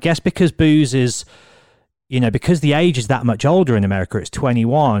culture. I guess because booze is, because the age is that much older in America, it's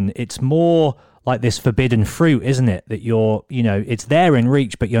 21. It's more like this forbidden fruit, isn't it? That it's there in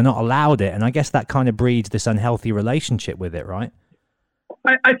reach, but you're not allowed it, and I guess that kind of breeds this unhealthy relationship with it, right?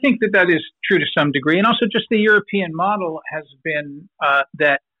 I think that is true to some degree. And also just the European model has been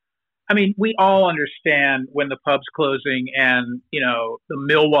that, we all understand when the pub's closing and, the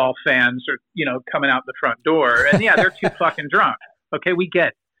Millwall fans are, coming out the front door. And they're too fucking drunk. Okay, we get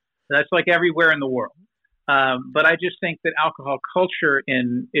it. That's like everywhere in the world. But I just think that alcohol culture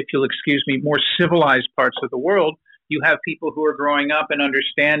in, if you'll excuse me, more civilized parts of the world, you have people who are growing up and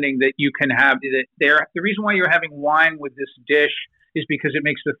understanding that you can have that. The reason why you're having wine with this dish is because it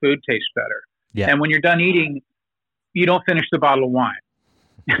makes the food taste better. Yeah. And when you're done eating, you don't finish the bottle of wine.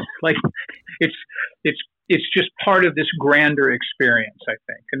 Like it's just part of this grander experience, I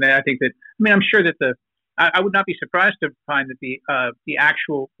think. And then I think that, I'm sure that I would not be surprised to find that the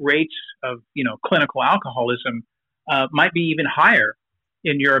actual rates of, clinical alcoholism might be even higher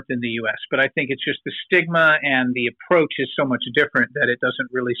in Europe than the US. But I think it's just the stigma and the approach is so much different that it doesn't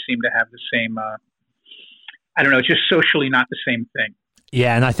really seem to have the same, I don't know, it's just socially not the same thing.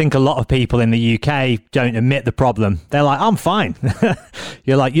 Yeah, and I think a lot of people in the UK don't admit the problem. They're like, I'm fine.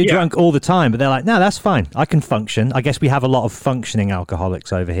 You're like, you're drunk all the time. But they're like, no, that's fine. I can function. I guess we have a lot of functioning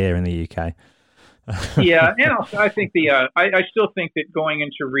alcoholics over here in the UK. Yeah, and also I think I still think that going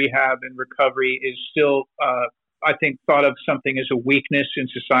into rehab and recovery is still, I think, thought of something as a weakness in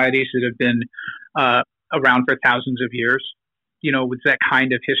societies that have been around for thousands of years. With that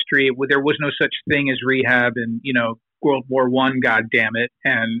kind of history, there was no such thing as rehab in, World War I, God damn it.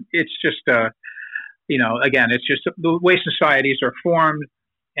 And it's just, again, it's just the way societies are formed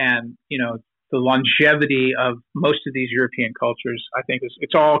and, the longevity of most of these European cultures, I think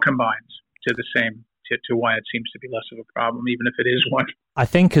it's all combined to the same, to why it seems to be less of a problem, even if it is one. I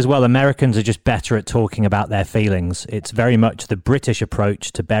think as well, Americans are just better at talking about their feelings. It's very much the British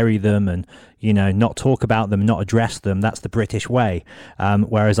approach to bury them and, not talk about them, not address them. That's the British way.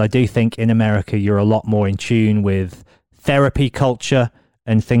 Whereas I do think in America, you're a lot more in tune with therapy culture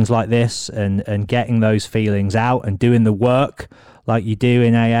and things like this and getting those feelings out and doing the work like you do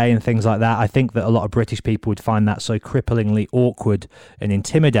in AA and things like that. I think that a lot of British people would find that so cripplingly awkward and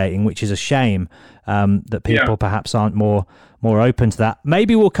intimidating, which is a shame that people perhaps aren't more open to that.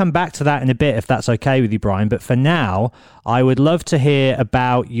 Maybe we'll come back to that in a bit if that's okay with you, Brian. But for now, I would love to hear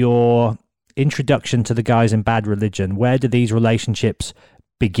about your introduction to the guys in Bad Religion. Where do these relationships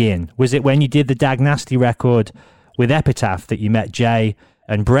begin? Was it when you did the Dag Nasty record with Epitaph that you met Jay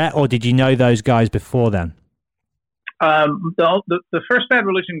and Brett, or did you know those guys before then? The first Bad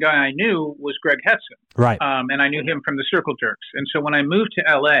Religion guy I knew was Greg Hetson. Right. And I knew him from the Circle Jerks. And so when I moved to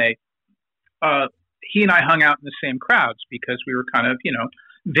LA, he and I hung out in the same crowds because we were kind of,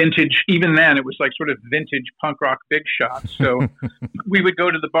 vintage. Even then, it was like sort of vintage punk rock big shots. So we would go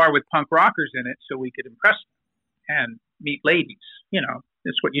to the bar with punk rockers in it so we could impress them and meet ladies.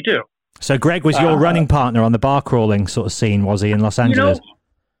 It's what you do. So Greg was your running partner on the bar crawling sort of scene, was he, in Los Angeles?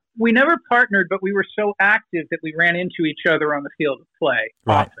 We never partnered, but we were so active that we ran into each other on the field of play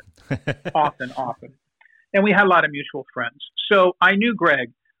often. And we had a lot of mutual friends. So I knew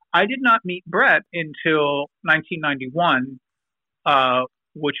Greg. I did not meet Brett until 1991,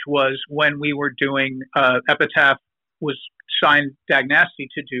 which was when we were doing Epitaph was signed Dag Nasty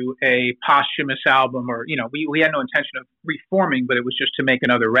to do a posthumous album, or we had no intention of reforming, but it was just to make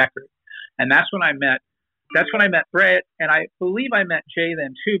another record. And that's when I met Brett, and I believe I met Jay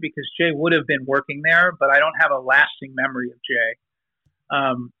then too, because Jay would have been working there, but I don't have a lasting memory of Jay.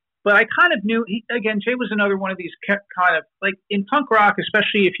 But I kind of knew, Jay was another one of these kind of, like in punk rock,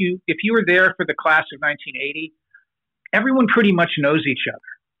 especially if you were there for the class of 1980, everyone pretty much knows each other.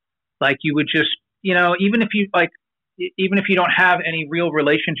 Like you would just, even if you don't have any real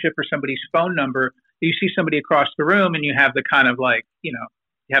relationship or somebody's phone number, you see somebody across the room and you have the kind of like,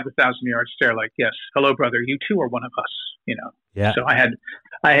 you have the 1,000-yard stare, like, yes, hello, brother, you too are one of us, you know. Yeah. So I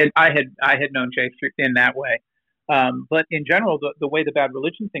had known Jay in that way. But in general, the way the Bad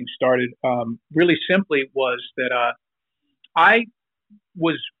Religion thing started, really simply was that I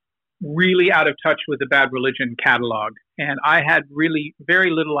was really out of touch with the Bad Religion catalog, and I had really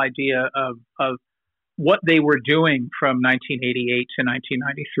very little idea of what they were doing from 1988 to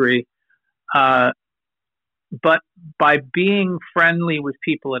 1993. But by being friendly with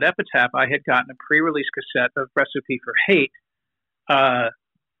people at Epitaph, I had gotten a pre-release cassette of Recipe for Hate,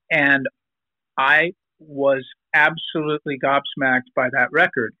 and I was absolutely gobsmacked by that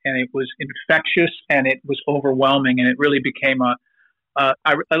record, and it was infectious and it was overwhelming, and it really became I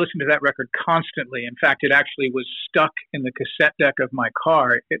listened to that record constantly. In fact, it actually was stuck in the cassette deck of my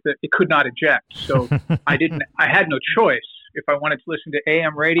car. It could not eject. So I had no choice if I wanted to listen to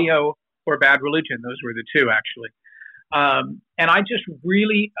AM radio or Bad Religion. Those were the two, actually. And I just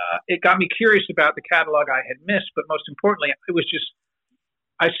really, it got me curious about the catalog I had missed, but most importantly,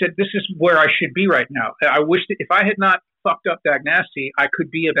 I said, this is where I should be right now. I wish that if I had not fucked up Dag Nasty, I could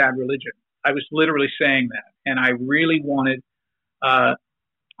be a Bad Religion. I was literally saying that. And I really wanted,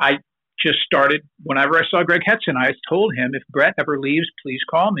 I just started, whenever I saw Greg Hetson, I told him, if Brett ever leaves, please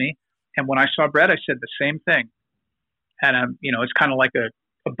call me. And when I saw Brett, I said the same thing. And, it's kind of like a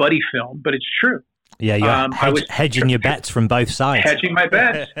buddy film, but it's true. Yeah, I was hedging your bets from both sides. Hedging my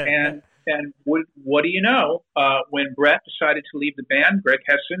bets. And what do you know? When Brett decided to leave the band, Greg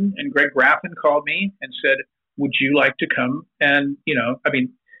Hetson and Greg Graffin called me and said, would you like to come? And,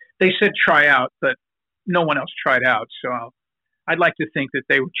 they said try out, but no one else tried out. So I'd like to think that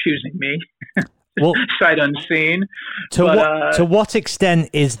they were choosing me. Well, sight unseen. To what extent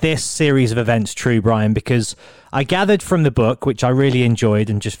is this series of events true, Brian? Because I gathered from the book, which I really enjoyed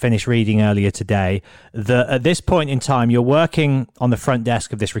and just finished reading earlier today, that at this point in time, you're working on the front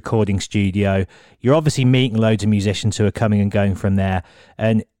desk of this recording studio. You're obviously meeting loads of musicians who are coming and going from there.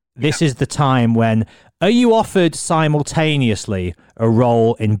 And this is the time when, are you offered simultaneously a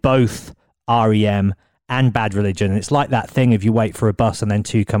role in both REM and Bad Religion? And it's like that thing of you wait for a bus and then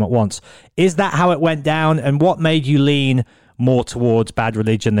two come at once. Is that how it went down? And what made you lean more towards Bad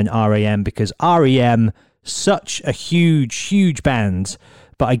Religion than REM? Because REM, such a huge band,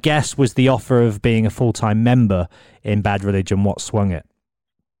 but I guess was the offer of being a full-time member in Bad Religion what swung it?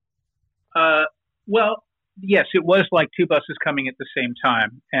 Well, yes, it was like two buses coming at the same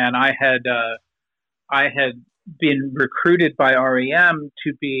time. And I had been recruited by REM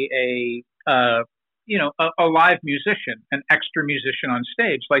to be a live musician, an extra musician on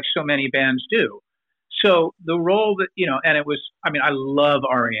stage, like so many bands do. So the role that, and it was, I love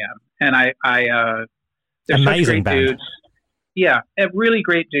REM, and they're amazing such great band. dudes. Yeah, really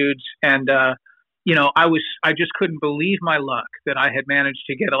great dudes. And, I just couldn't believe my luck that I had managed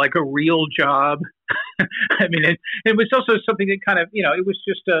to get a real job. It was also something that kind of, it was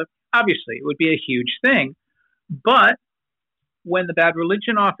just obviously it would be a huge thing, but when the Bad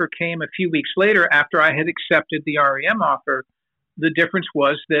Religion offer came a few weeks later after I had accepted the REM offer, the difference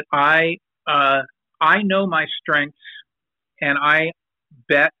was that I know my strengths, and I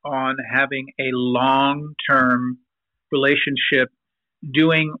bet on having a long-term relationship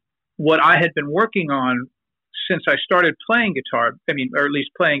doing what I had been working on since I started playing guitar, or at least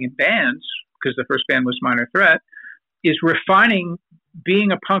playing in bands, because the first band was Minor Threat, is refining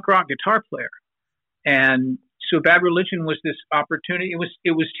being a punk rock guitar player. And so Bad Religion was this opportunity.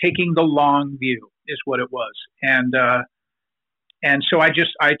 It was taking the long view, is what it was. And so I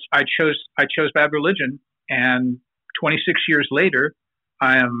chose Bad Religion, and 26 years later,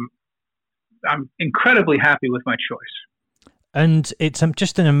 I'm incredibly happy with my choice. And it's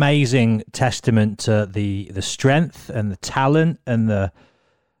just an amazing testament to the strength and the talent and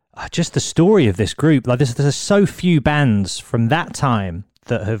just the story of this group. Like there's so few bands from that time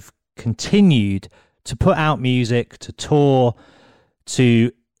that have continued to put out music, to tour,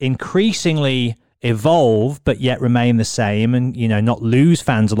 to increasingly evolve, but yet remain the same, and not lose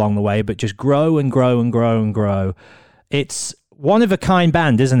fans along the way, but just grow and grow and grow and grow. It's one of a kind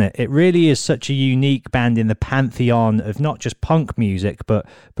band, isn't it? It really is such a unique band in the pantheon of not just punk music, but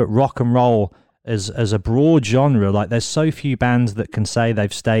rock and roll as a broad genre. Like there's so few bands that can say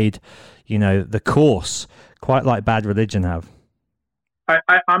they've stayed, the course, quite like Bad Religion have.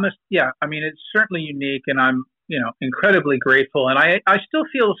 It's certainly unique, and I'm, incredibly grateful. And I still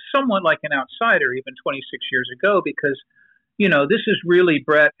feel somewhat like an outsider even 26 years ago, because, this is really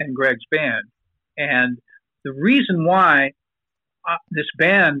Brett and Greg's band. And the reason why this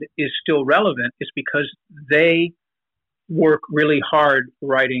band is still relevant is because they work really hard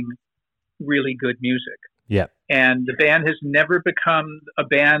writing really good music. Yeah. And the band has never become a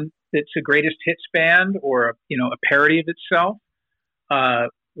band that's a greatest hits band or a parody of itself.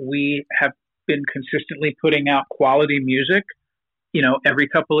 We have been consistently putting out quality music, every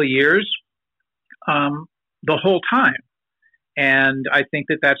couple of years, the whole time. And I think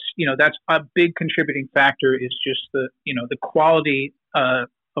that's a big contributing factor is just the quality of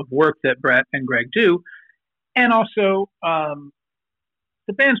work that Brett and Greg do. And also,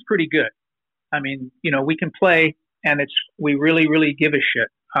 the band's pretty good. I mean, we can play and we really, really give a shit.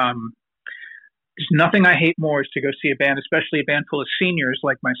 There's nothing I hate more is to go see a band, especially a band full of seniors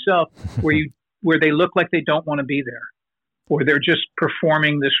like myself, where they look like they don't want to be there, or they're just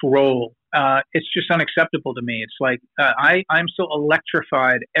performing this role. It's just unacceptable to me. It's like I'm so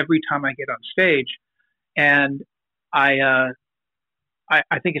electrified every time I get on stage, and I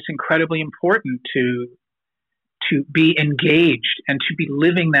think it's incredibly important to be engaged and to be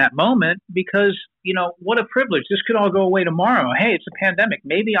living that moment because, what a privilege. This could all go away tomorrow. Hey, it's a pandemic.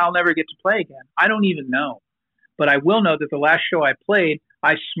 Maybe I'll never get to play again. I don't even know. But I will know that the last show I played,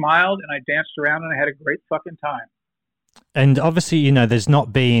 I smiled and I danced around and I had a great fucking time. And obviously, there's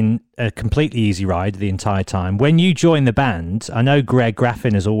not been a completely easy ride the entire time. When you joined the band, I know Greg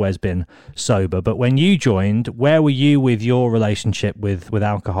Graffin has always been sober, but when you joined, where were you with your relationship with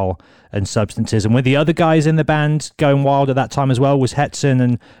alcohol and substances? And were the other guys in the band going wild at that time as well? Was Hetson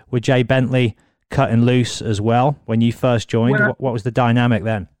and were Jay Bentley cutting loose as well when you first joined? What was the dynamic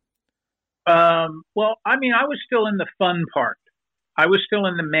then? Well, I mean, I was still in the fun part. I was still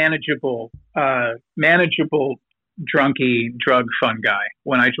in the manageable drunky, drug fun guy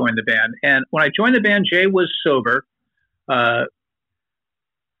when I joined the band. And when I joined the band, Jay was sober. Greg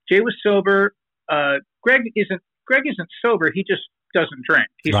isn't sober. He just doesn't drink.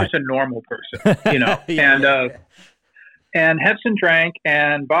 He's just a normal person, And Hetson drank,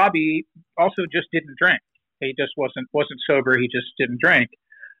 and Bobby also just didn't drink. He just wasn't sober. He just didn't drink.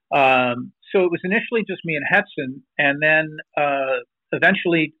 So it was initially just me and Hetson, and then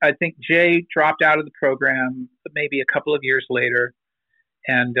eventually, I think Jay dropped out of the program maybe a couple of years later,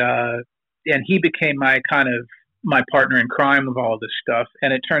 and he became my partner in crime of all this stuff.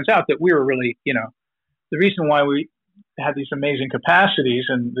 And it turns out that we were really, the reason why we have these amazing capacities,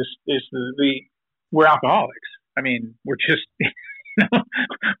 and this is we're alcoholics. I mean, we're just,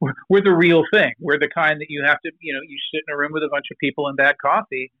 we're the real thing. We're the kind that you have to, you sit in a room with a bunch of people and bad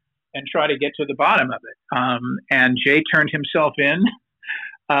coffee and try to get to the bottom of it. And Jay turned himself in.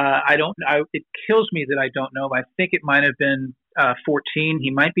 It kills me that I don't know. I think it might have been 14.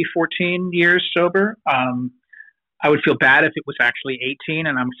 He might be 14 years sober. I would feel bad if it was actually 18,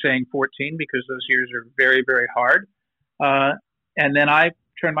 and I'm saying 14 because those years are very, very hard. And then I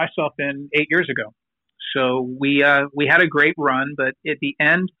turned myself in 8 years ago. So we had a great run, but at the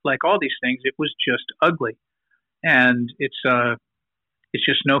end, like all these things, it was just ugly, and it's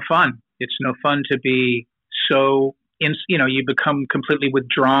just no fun. It's no fun to be so, you become completely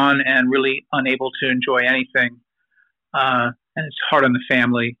withdrawn and really unable to enjoy anything. And it's hard on the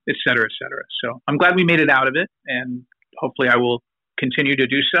family, et cetera, et cetera. So I'm glad we made it out of it, and hopefully I will continue to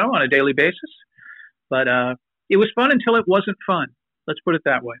do so on a daily basis. But it was fun until it wasn't fun. Let's put it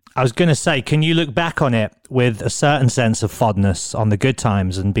that way. I was going to say, can you look back on it with a certain sense of fondness on the good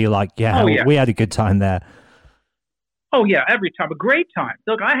times and be like, we had a good time there? Oh yeah, every time, a great time.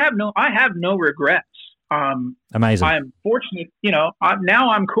 Look, I have no regrets. Amazing. I am fortunate,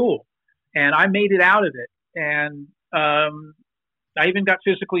 now I'm cool, and I made it out of it, and I even got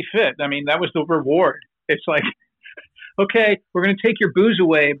physically fit. I mean, that was the reward. It's like, okay, we're going to take your booze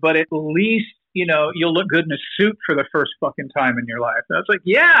away, but at least you'll look good in a suit for the first fucking time in your life. And I was like,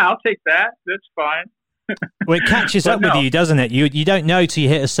 yeah, I'll take that. That's fine. Well, it catches up with you, doesn't it? You don't know till you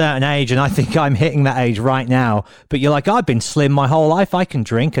hit a certain age, and I think I'm hitting that age right now. But you're like, I've been slim my whole life. I can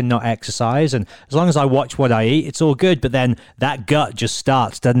drink and not exercise, and as long as I watch what I eat, it's all good. But then that gut just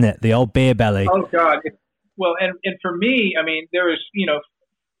starts, doesn't it? The old beer belly. Oh God. Well, and for me, I mean, there is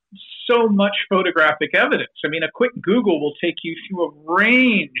so much photographic evidence. I mean, a quick Google will take you through a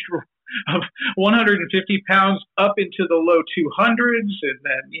range of 150 pounds up into the low 200s, and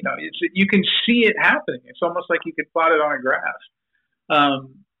then you can see it happening. It's almost like you could plot it on a graph.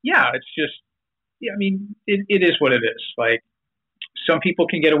 It's just, I mean, it is what it is. Like, some people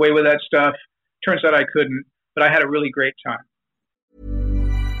can get away with that stuff. Turns out I couldn't, but I had a really great time.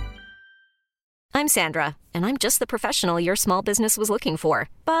 I'm Sandra, and I'm just the professional your small business was looking for.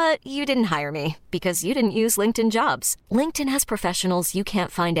 But you didn't hire me because you didn't use LinkedIn Jobs. LinkedIn has professionals you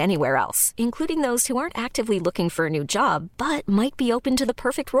can't find anywhere else, including those who aren't actively looking for a new job, but might be open to the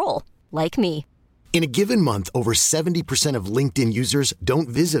perfect role, like me. In a given month, over 70% of LinkedIn users don't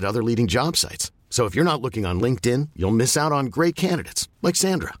visit other leading job sites. So if you're not looking on LinkedIn, you'll miss out on great candidates like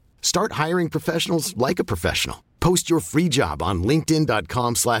Sandra. Start hiring professionals like a professional. Post your free job on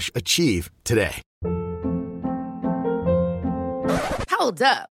linkedin.com/achieve today. Hold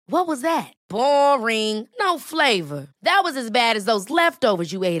up. What was that? Boring. No flavor. That was as bad as those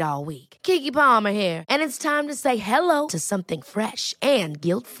leftovers you ate all week. Keke Palmer here, and it's time to say hello to something fresh and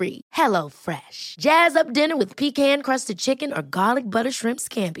guilt-free. Hello Fresh. Jazz up dinner with pecan-crusted chicken or garlic butter shrimp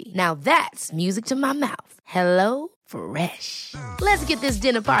scampi. Now that's music to my mouth. Hello Fresh. Let's get this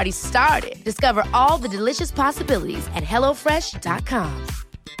dinner party started. Discover all the delicious possibilities at hellofresh.com.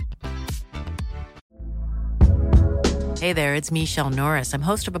 Hey there, it's Michelle Norris. I'm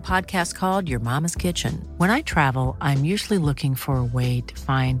host of a podcast called Your Mama's Kitchen. When I travel, I'm usually looking for a way to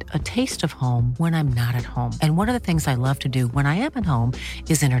find a taste of home when I'm not at home. And one of the things I love to do when I am at home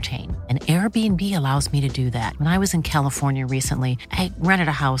is entertain. And Airbnb allows me to do that. When I was in California recently, I rented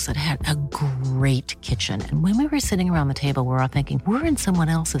a house that had a great kitchen. And when we were sitting around the table, we're all thinking, we're in someone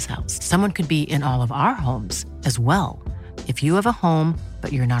else's house. Someone could be in all of our homes as well. If you have a home,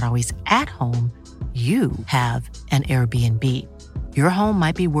 but you're not always at home, you have an Airbnb. Your home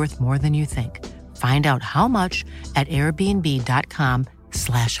might be worth more than you think. Find out how much at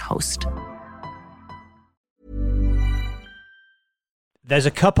airbnb.com/host. There's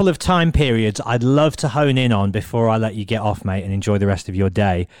a couple of time periods I'd love to hone in on before I let you get off, mate, and enjoy the rest of your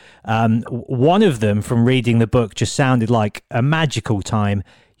day. One of them, from reading the book, just sounded like a magical time.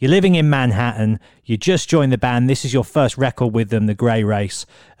 You're living in Manhattan, you just joined the band, this is your first record with them, The Grey Race,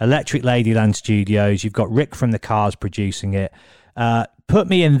 Electric Ladyland Studios, you've got Rick from the Cars producing it. Put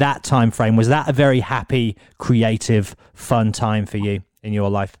me in that time frame. Was that a very happy, creative, fun time for you in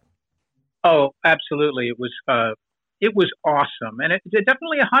your life? Oh, absolutely. It was awesome. And it's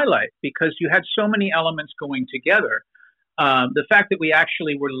definitely a highlight because you had so many elements going together. The fact that we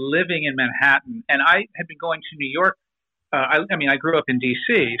actually were living in Manhattan, and I had been going to New York. I grew up in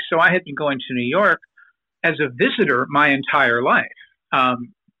D.C., so I had been going to New York as a visitor my entire life.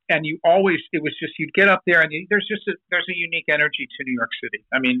 And it was just, you'd get up there and there's a unique energy to New York City.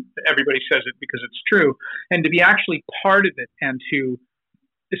 I mean, everybody says it because it's true. And to be actually part of it and to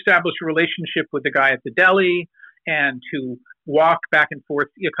establish a relationship with the guy at the deli and to walk back and forth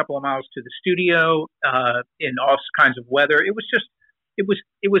a couple of miles to the studio in all kinds of weather. It was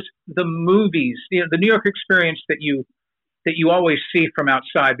the movies, the New York experience that you always see from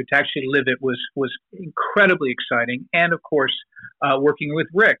outside, but to actually live it was incredibly exciting. And of course, working with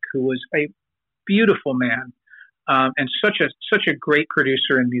Rick, who was a beautiful man and such a great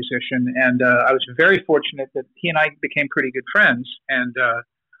producer and musician. And I was very fortunate that he and I became pretty good friends. And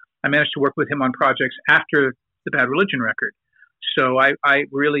I managed to work with him on projects after the Bad Religion record. So I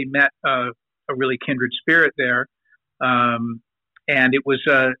really met a really kindred spirit there. And it was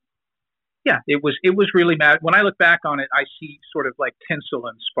it was really mad. When I look back on it, I see sort of like tinsel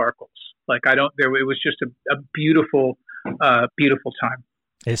and sparkles. It was just a beautiful, beautiful time.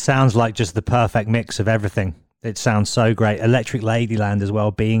 It sounds like just the perfect mix of everything. It sounds so great. Electric Ladyland as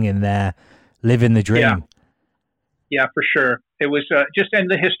well, being in there, living the dream. Yeah, for sure. It was and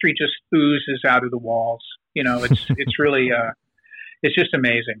the history just oozes out of the walls. It's really, it's just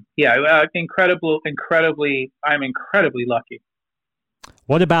amazing. Yeah. I'm incredibly lucky.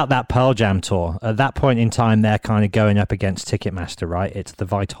 What about that Pearl Jam tour? At that point in time, they're kind of going up against Ticketmaster, right? It's the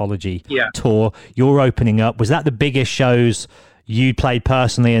Vitology tour. You're opening up. Was that the biggest shows you played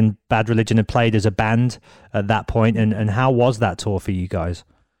personally and Bad Religion had played as a band at that point? And how was that tour for you guys?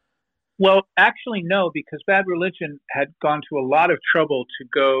 Well, actually, no, because Bad Religion had gone to a lot of trouble to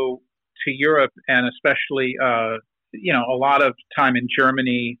go to Europe and especially, a lot of time in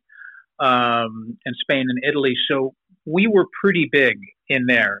Germany and Spain and Italy. So we were pretty big in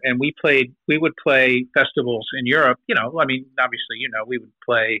there, and we would play festivals in Europe. Obviously, we would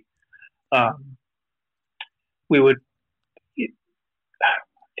play,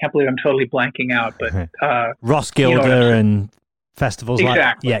 can't believe I'm totally blanking out, but Roskilde and festivals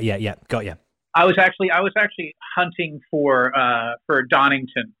exactly. Like yeah, got you. I was actually hunting for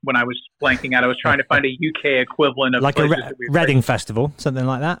Donington when I was blanking out. I was trying to find a UK equivalent of like a Reading festival, something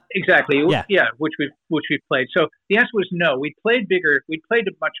like that. Exactly. Yeah, which we've played. So the answer was no. We played bigger. We played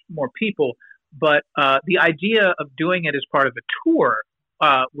to much more people, but the idea of doing it as part of a tour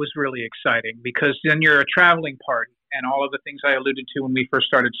was really exciting because then you're a traveling party, and all of the things I alluded to when we first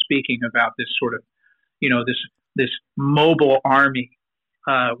started speaking about this sort of, this mobile army.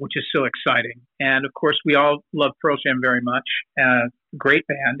 Which is so exciting. And of course, we all love Pearl Jam very much. Great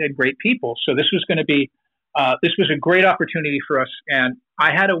band and great people. So this was going to be, this was a great opportunity for us. And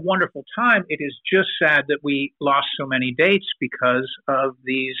I had a wonderful time. It is just sad that we lost so many dates because of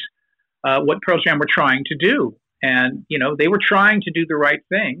these what Pearl Jam were trying to do. And, they were trying to do the right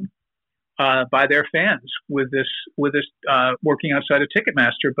thing by their fans with this working outside of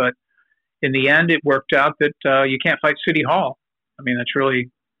Ticketmaster. But in the end, it worked out that you can't fight City Hall. I mean, that's really,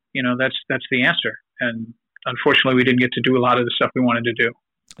 that's the answer. And unfortunately, we didn't get to do a lot of the stuff we wanted to do.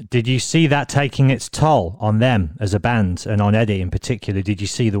 Did you see that taking its toll on them as a band and on Eddie in particular? Did you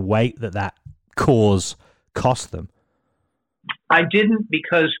see the weight that cause cost them? I didn't,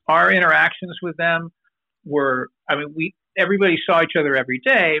 because our interactions with them were, everybody saw each other every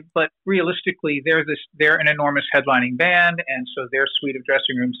day, but realistically, they're an enormous headlining band, and so their suite of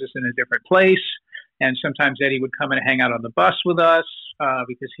dressing rooms is in a different place. And sometimes Eddie would come and hang out on the bus with us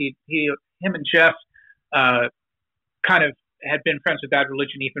because him and Jeff kind of had been friends with Bad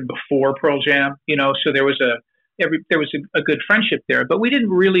Religion even before Pearl Jam, so there was a good friendship there. But we didn't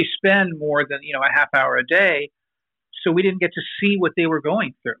really spend more than a half hour a day, so we didn't get to see what they were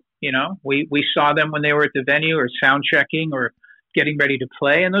going through. We saw them when they were at the venue or sound checking or getting ready to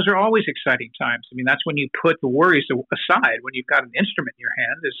play, and those are always exciting times. I mean, that's when you put the worries aside. When you've got an instrument in your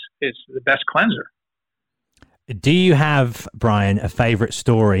hand, is the best cleanser. Do you have, Brian, a favorite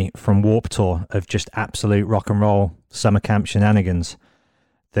story from Warped Tour of just absolute rock and roll summer camp shenanigans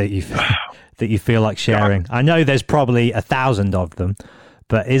that you feel like sharing? I know there's probably 1,000 of them,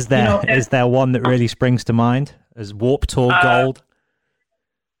 but is there one that really springs to mind as Warped Tour gold?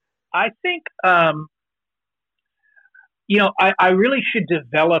 I think, I really should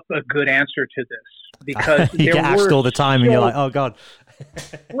develop a good answer to this, because you get asked all the time and you're like, oh God.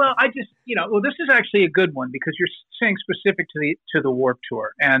 Well, I just, this is actually a good one, because you're saying specific to the Warped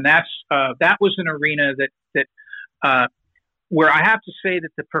Tour. And that was an arena that where I have to say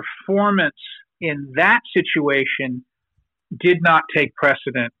that the performance in that situation did not take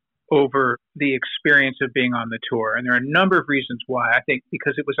precedent over the experience of being on the tour. And there are a number of reasons why. I think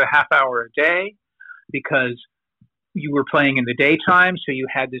because it was a half hour a day, because you were playing in the daytime, so you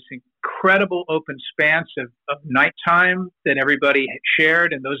had this incredible open span of nighttime that everybody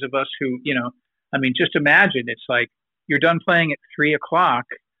shared. And those of us who, just imagine, it's like you're done playing at 3:00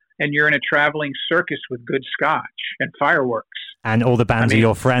 and you're in a traveling circus with good scotch and fireworks. And all the bands are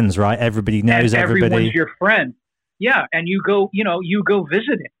your friends, right? Everybody knows everybody. Everyone's your friend. Yeah. And you go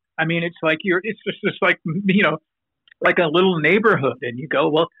visiting. I mean, it's like it's just like, like a little neighborhood, and you go,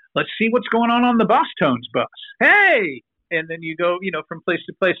 well, let's see what's going on the Boss Tones bus. Hey. And then you go, from place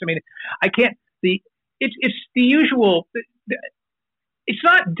to place. I mean, it's the usual, it's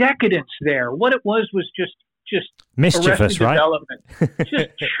not decadence there. What it was just mischievous, right? Just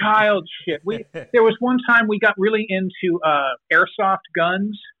child shit. There was one time we got really into airsoft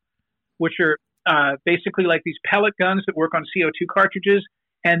guns, which are basically like these pellet guns that work on CO2 cartridges,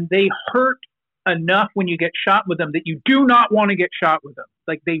 and they hurt enough when you get shot with them that you do not want to get shot with them.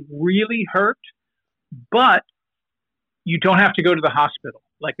 Like, they really hurt, but you don't have to go to the hospital.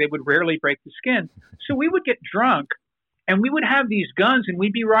 Like, they would rarely break the skin. So we would get drunk and we would have these guns, and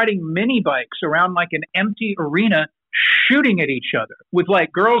we'd be riding mini bikes around like an empty arena, shooting at each other with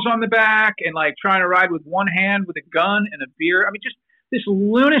like girls on the back and like trying to ride with one hand with a gun and a beer. I mean, just this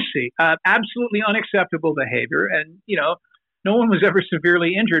lunacy, absolutely unacceptable behavior. And, no one was ever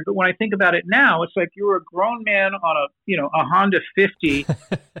severely injured. But when I think about it now, it's like you were a grown man on a Honda 50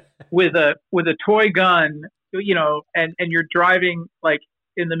 with a toy gun, and you're driving like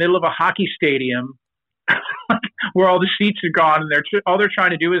in the middle of a hockey stadium where all the seats are gone, and all they're trying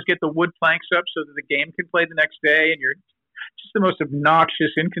to do is get the wood planks up so that the game can play the next day. And you're just the most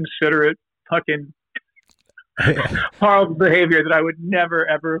obnoxious, inconsiderate, fucking horrible behavior that I would never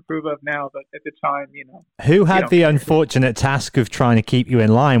ever approve of now, but at the time, Who had the unfortunate task of trying to keep you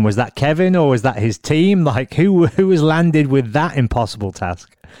in line? Was that Kevin, or was that his team? Like, who was landed with that impossible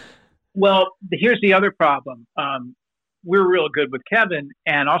task? Well, here's the other problem. We're real good with Kevin,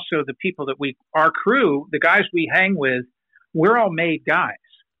 and also the people that our crew, the guys we hang with, we're all made guys.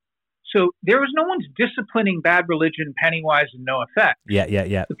 So there was no one's disciplining Bad Religion, Pennywise, and No Effect. Yeah.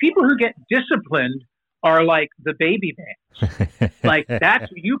 The people who get disciplined are like the baby bands. Like,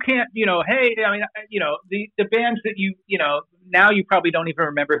 that's, you can't, hey, I mean, the bands that now you probably don't even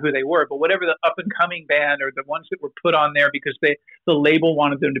remember who they were, but whatever the up and coming band or the ones that were put on there because the label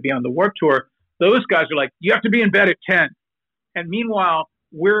wanted them to be on the Warped Tour, those guys are like, you have to be in bed at 10. And meanwhile,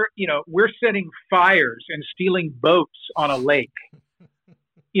 we're setting fires and stealing boats on a lake,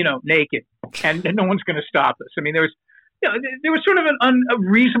 naked, and no one's going to stop us. I mean, there was sort of a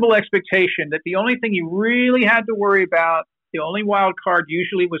reasonable expectation that the only thing you really had to worry about, the only wild card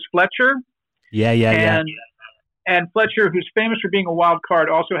usually was Fletcher. Yeah. And Fletcher, who's famous for being a wild card,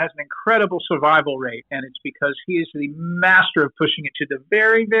 also has an incredible survival rate, and it's because he is the master of pushing it to the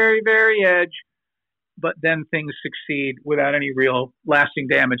very, very, very edge, but then things succeed without any real lasting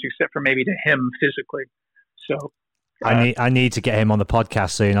damage, except for maybe to him physically. So I need to get him on the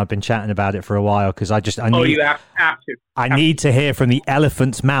podcast soon. I've been chatting about it for a while because you have to. I need to hear from the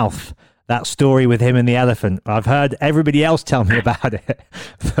elephant's mouth. That story with him and the elephant. I've heard everybody else tell me about it.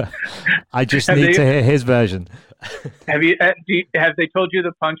 I just need to hear his version. Have they told you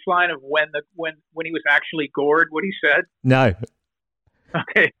the punchline of when he was actually gored? What he said? No.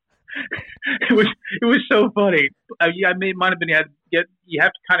 Okay. It was so funny. It might have been you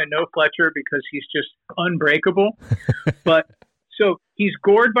have to kind of know Fletcher because he's just unbreakable. But so he's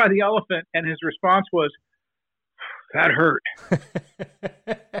gored by the elephant, and his response was, "That hurt."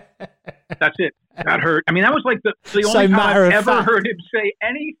 That's it. That hurt. I mean, that was like the only time I've ever heard him say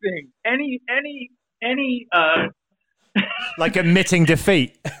anything, any like admitting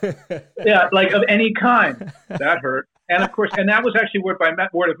defeat. Yeah, like of any kind. That hurt. And of course, and that was actually word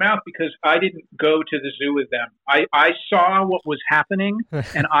of mouth because I didn't go to the zoo with them. I saw what was happening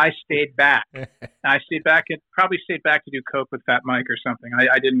and I stayed back. I stayed back and probably stayed back to do coke with Fat Mike or something.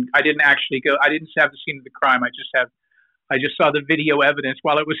 I didn't actually go. I didn't have the scene of the crime. I just saw the video evidence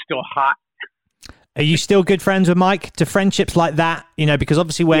while it was still hot. Are you still good friends with Mike? Do friendships like that, because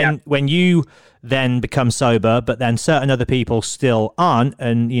obviously when you then become sober, but then certain other people still aren't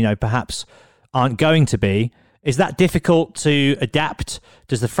and, perhaps aren't going to be, is that difficult to adapt?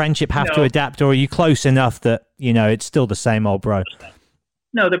 Does the friendship have to adapt, or are you close enough that, it's still the same old bro?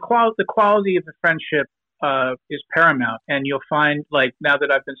 No, the quality of the friendship is paramount. And you'll find, like, now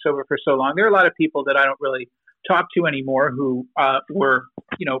that I've been sober for so long, there are a lot of people that I don't really talk to anymore who were,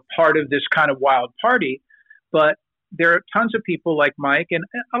 part of this kind of wild party. But there are tons of people like Mike and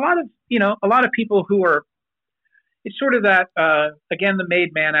a lot of people who are, it's sort of that, again, the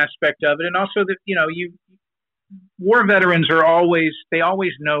made man aspect of it. And also that, war veterans always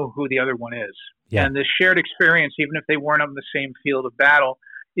know who the other one is. Yeah. And the shared experience, even if they weren't on the same field of battle,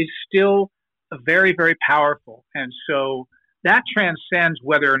 is still very, very powerful. And so that transcends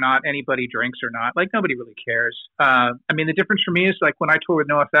whether or not anybody drinks or not. Like, nobody really cares. The difference for me is, like, when I tour with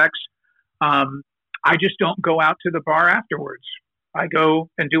NoFX, I just don't go out to the bar afterwards. I go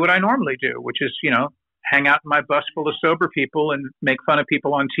and do what I normally do, which is, hang out in my bus full of sober people and make fun of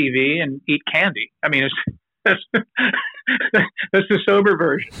people on TV and eat candy. I mean, that's the sober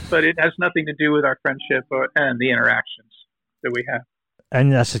version, but it has nothing to do with our friendship and the interactions that we have.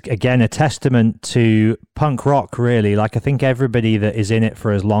 And that's, again, a testament to punk rock, really. Like, I think everybody that is in it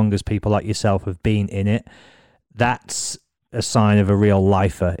for as long as people like yourself have been in it, that's a sign of a real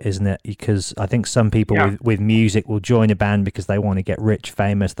lifer, isn't it? Because I think some people with music will join a band because they want to get rich,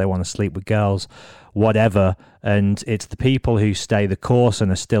 famous, they want to sleep with girls, whatever. And it's the people who stay the course and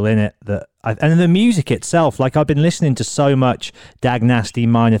are still in it and the music itself. Like, I've been listening to so much Dag Nasty,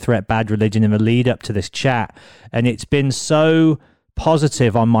 Minor Threat, Bad Religion in the lead up to this chat, and it's been so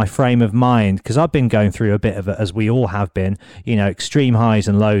positive on my frame of mind because I've been going through a bit of it, as we all have been, extreme highs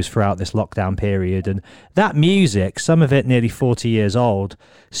and lows throughout this lockdown period. And that music, some of it nearly 40 years old,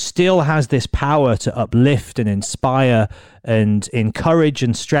 still has this power to uplift and inspire and encourage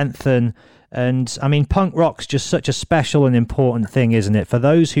and strengthen. And I mean, punk rock's just such a special and important thing, isn't it? For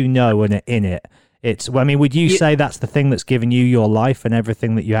those who know and are in it, would you say that's the thing that's given you your life and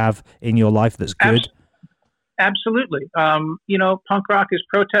everything that you have in your life that's good? Absolutely. Punk rock is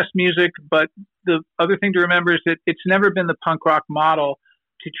protest music, but the other thing to remember is that it's never been the punk rock model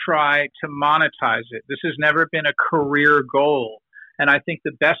to try to monetize it. This has never been a career goal. And I think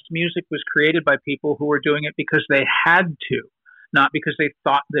the best music was created by people who were doing it because they had to, not because they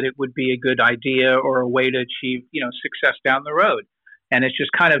thought that it would be a good idea or a way to achieve, success down the road. And it's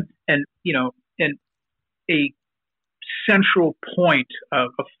just kind of, a central point, a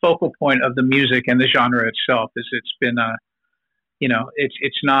focal point of the music and the genre itself is it's been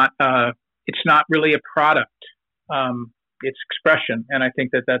it's not really a product, it's expression. And I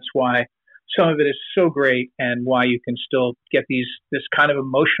think that that's why some of it is so great and why you can still get this kind of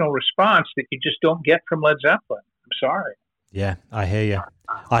emotional response that you just don't get from Led Zeppelin. I'm sorry. Yeah, I hear you.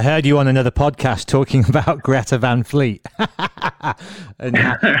 I heard you on another podcast talking about Greta Van Fleet and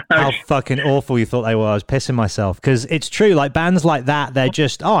how fucking awful you thought they were. I was pissing myself because it's true. Like, bands like that, they're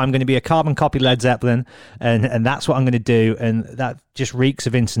just, I'm going to be a carbon copy Led Zeppelin and that's what I'm going to do. And that just reeks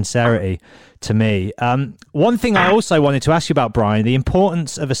of insincerity to me. One thing I also wanted to ask you about, Brian, the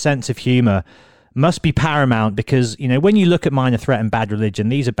importance of a sense of humor. must be paramount, because, you know, when you look at Minor Threat and Bad Religion,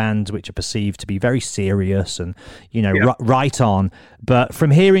 these are bands which are perceived to be very serious and, you know, right on. But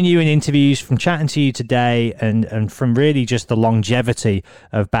from hearing you in interviews, from chatting to you today, and from really just the longevity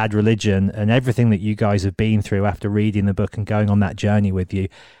of Bad Religion and everything that you guys have been through after reading the book and going on that journey with you,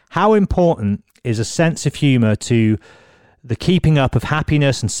 how important is a sense of humor to the keeping up of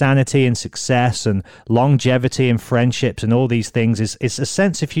happiness and sanity and success and longevity and friendships and all these things? Is a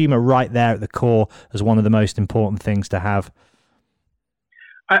sense of humor right there at the core as one of the most important things to have?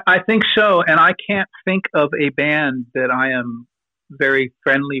 I think so. And I can't think of a band that I am very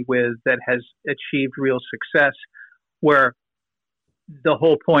friendly with that has achieved real success where the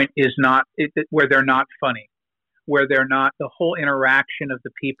whole point is not where they're not funny, where they're not, the whole interaction of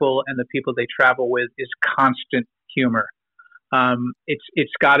the people and the people they travel with is constant humor.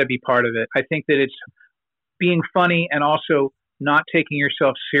 It's got to be part of it. I think that it's being funny and also not taking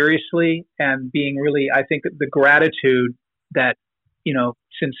yourself seriously and being really, I think the gratitude that, you know,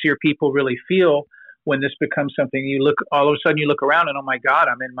 sincere people really feel when this becomes something all of a sudden you look around and, oh my God,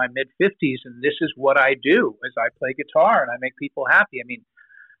 I'm in my mid-50s and this is what I do, as I play guitar and I make people happy. I mean,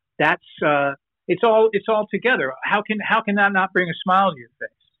 that's, it's all together. How can that not bring a smile to your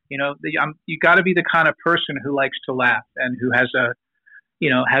face? You know, you got to be the kind of person who likes to laugh and who has a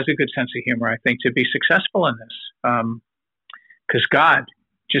good sense of humor, I think, to be successful in this. Because God,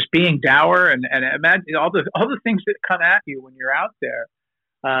 just being dour and imagine all the things that come at you when you're out there.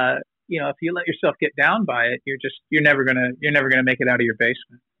 You know, if you let yourself get down by it, you're never gonna make it out of your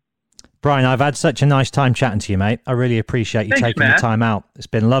basement. Brian, I've had such a nice time chatting to you, mate. I really appreciate you taking the time out. It's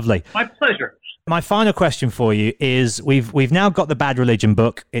been lovely. My pleasure. My final question for you is, we've now got the Bad Religion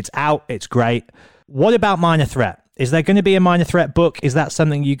book. It's out. It's great. What about Minor Threat? Is there going to be a Minor Threat book? Is that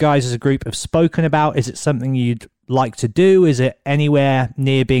something you guys as a group have spoken about? Is it something you'd like to do? Is it anywhere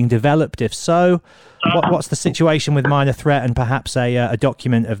near being developed? If so, what's the situation with Minor Threat and perhaps a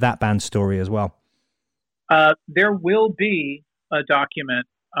document of that band's story as well? There will be a document,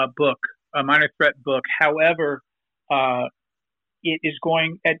 a book, a Minor Threat book. However, it is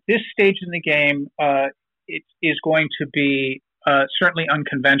going, at this stage in the game, it is going to be certainly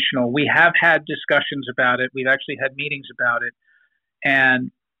unconventional. We have had discussions about it. We've actually had meetings about it.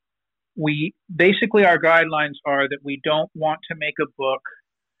 And our guidelines are that we don't want to make a book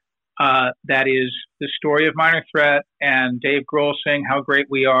that is the story of Minor Threat and Dave Grohl saying how great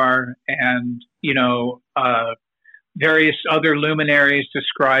we are and, you know, various other luminaries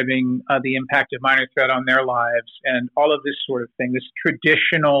describing the impact of Minor Threat on their lives and all of this sort of thing, this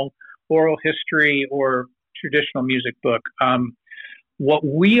traditional oral history or traditional music book. What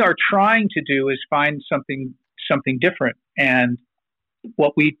we are trying to do is find something different. And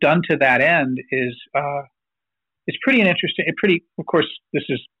what we've done to that end is it's pretty interesting. Of course, this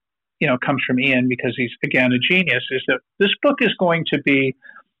is, you know, comes from Ian because he's, again, a genius, is that this book is going to be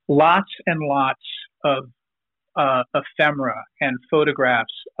lots and lots of ephemera and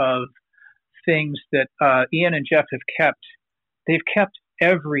photographs of things that Ian and Jeff have kept. They've kept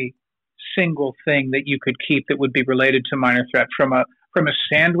every single thing that you could keep that would be related to Minor Threat, from a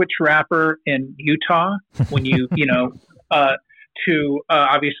sandwich wrapper in Utah, when you know, to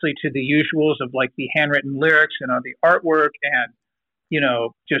obviously to the usuals of like the handwritten lyrics and the artwork, and, you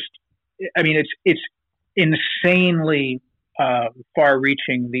know, just, I mean, it's insanely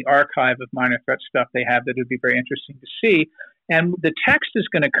far-reaching, the archive of Minor Threat stuff they have that would be very interesting to see. And the text is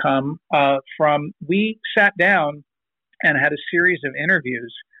going to come from, we sat down and had a series of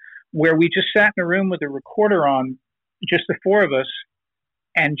interviews where we just sat in a room with a recorder on, just the four of us,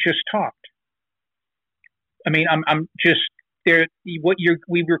 and just talked. I mean, I'm just there.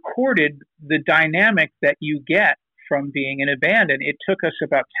 We recorded the dynamic that you get from being in a band, and it took us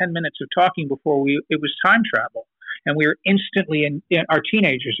about 10 minutes of talking before it was time travel. And we were instantly in our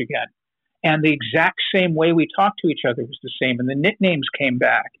teenagers again. And the exact same way we talked to each other was the same. And the nicknames came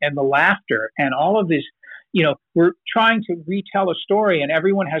back, and the laughter, and all of this, you know, we're trying to retell a story, and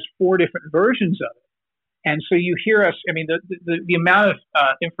everyone has 4 different versions of it. And so you hear us, I mean, the amount of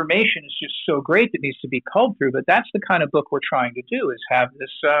information is just so great that needs to be culled through. But that's the kind of book we're trying to do, is have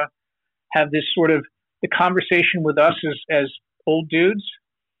this sort of the conversation with us as old dudes.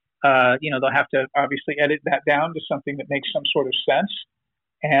 You know, they'll have to obviously edit that down to something that makes some sort of sense,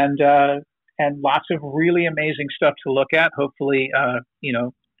 and lots of really amazing stuff to look at. Hopefully, you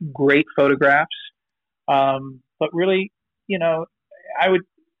know, great photographs. But really, you know,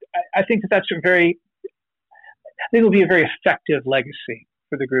 I think that's it'll be a very effective legacy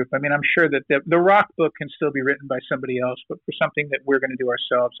for the group. I mean, I'm sure that the rock book can still be written by somebody else, but for something that we're going to do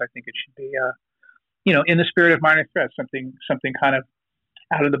ourselves, I think it should be, you know, in the spirit of Minor Threat, something kind of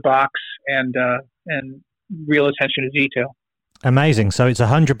out of the box and real attention to detail. Amazing. So it's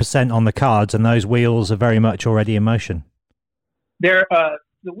 100% on the cards, and those wheels are very much already in motion.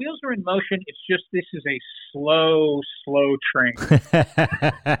 The wheels are in motion. It's just this is a slow train.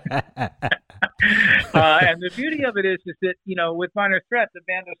 And the beauty of it is that, you know, with Minor Threat, the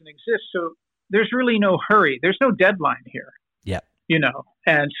band doesn't exist, so there's really no hurry. There's no deadline here. Yep. You know,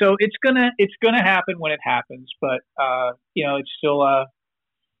 and so it's gonna happen when it happens. But you know, it's still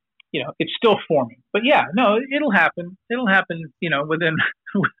it's still forming. But yeah, no, it'll happen. It'll happen. You know,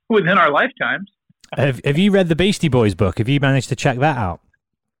 within our lifetimes. Have you read the Beastie Boys book? Have you managed to check that out?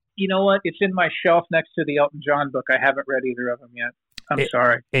 You know what? It's in my shelf next to the Elton John book. I haven't read either of them yet. I'm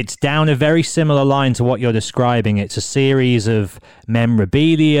sorry. It's down a very similar line to what you're describing. It's a series of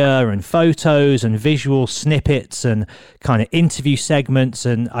memorabilia and photos and visual snippets and kind of interview segments.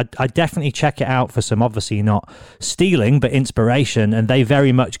 And I definitely check it out for some, obviously not stealing, but inspiration. And they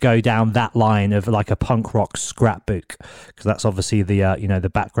very much go down that line of like a punk rock scrapbook, because that's obviously the the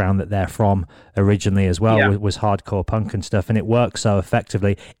background that they're from originally as well, was hardcore punk and stuff. And it works so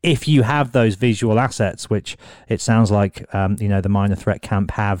effectively if you have those visual assets, which it sounds like the Minor Threat camp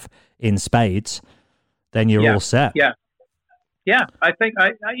have in spades, then you're all set. I think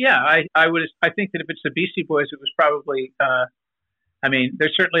I think that if it's the Beastie Boys, it was probably they're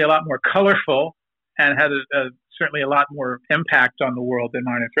certainly a lot more colorful and had certainly a lot more impact on the world than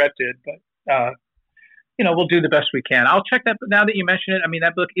Minor Threat did, but we'll do the best we can. I'll check that. Now that you mention it, I mean,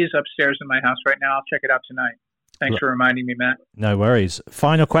 that book is upstairs in my house right now. I'll check it out tonight. Thanks for reminding me, Matt. No worries.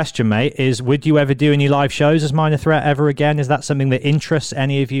 Final question, mate, is would you ever do any live shows as Minor Threat ever again? Is that something that interests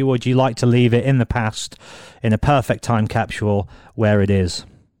any of you, or do you like to leave it in the past in a perfect time capsule where it is?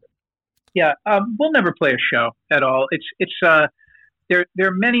 Yeah, we'll never play a show at all. There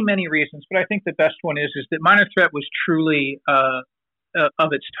are many reasons, but I think the best one is that Minor Threat was truly of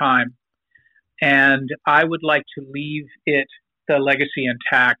its time, and I would like to leave the legacy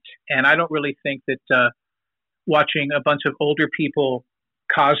intact. And I don't really think that watching a bunch of older people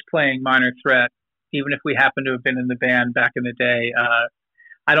cosplaying Minor Threat, even if we happen to have been in the band back in the day,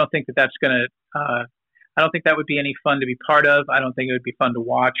 I don't think that's going to. I don't think that would be any fun to be part of. I don't think it would be fun to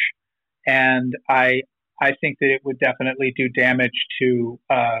watch, and I think that it would definitely do damage to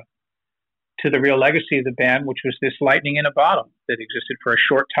the real legacy of the band, which was this lightning in a bottle that existed for a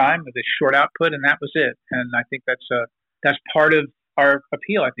short time with this short output, and that was it. And I think that's part of our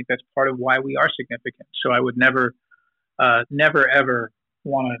appeal. I think that's part of why we are significant. So I would never ever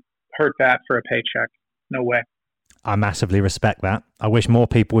want to hurt that for a paycheck. No way. I massively respect that. I wish more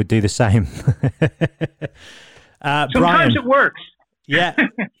people would do the same. Sometimes Brian, it works. Yeah,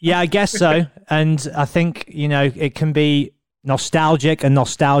 I guess so. And I think, it can be nostalgic, and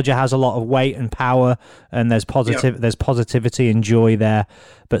nostalgia has a lot of weight and power, and there's positivity and joy there.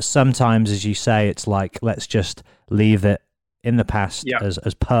 But sometimes, as you say, it's like, let's just leave it in the past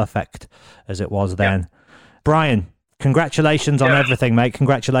as perfect as it was then. Brian, congratulations on everything, mate.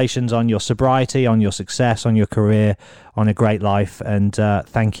 Congratulations on your sobriety, on your success, on your career, on a great life. And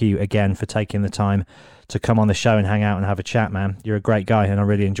thank you again for taking the time to come on the show and hang out and have a chat, man. You're a great guy, and I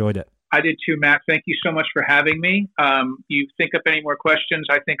really enjoyed it. I did too, Matt. Thank you so much for having me. You think up any more questions,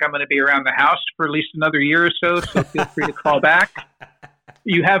 I think I'm going to be around the house for at least another year or so feel free to call back.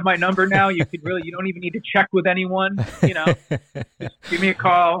 You have my number now. You don't even need to check with anyone. Just give me a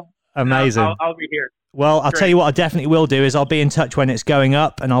call. Amazing. I'll be here. Well, I'll tell you what I definitely will do is I'll be in touch when it's going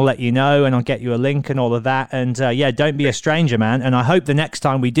up, and I'll let you know, and I'll get you a link and all of that. And don't be a stranger, man. And I hope the next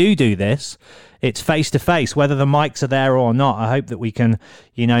time we do this, it's face to face, whether the mics are there or not. I hope that we can,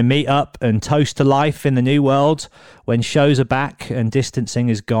 meet up and toast to life in the new world when shows are back and distancing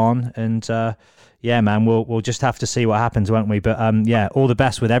is gone. And yeah, man, we'll just have to see what happens, won't we? But all the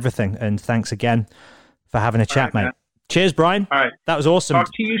best with everything, and thanks again for having a chat, mate. Cheers, Brian. All right, that was awesome.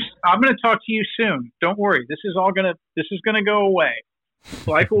 Talk to you. I'm going to talk to you soon. Don't worry. This is going to go away.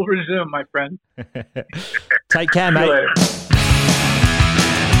 Life will resume, my friend. Take care, mate. See you later.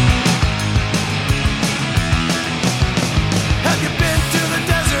 Have you been to the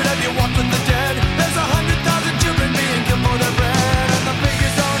desert? Have you walked with the dead? There's 100,000 children being killed for their bread, and the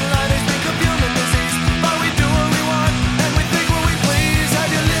figures don't lie. They speak of human disease, but we do what we want and we think what we please. Have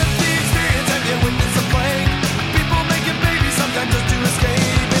you lived the experience? Have you witnessed the plague? People making babies sometimes just to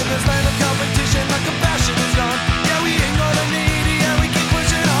escape. In this land of competition, the compassion is gone. Yeah, we ain't gonna need it. Yeah, we keep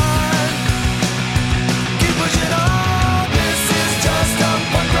pushing on. Keep pushing on.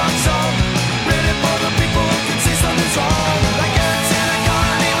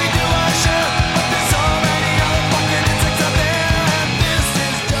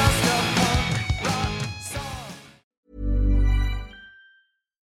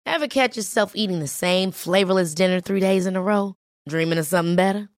 Ever catch yourself eating the same flavorless dinner 3 days in a row? Dreaming of something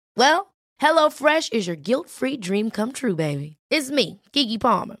better? Well, HelloFresh is your guilt-free dream come true, baby. It's me, Keke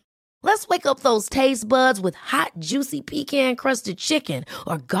Palmer. Let's wake up those taste buds with hot, juicy pecan-crusted chicken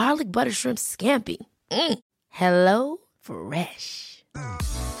or garlic butter shrimp scampi. Hello Fresh.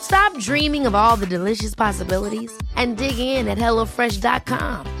 Stop dreaming of all the delicious possibilities and dig in at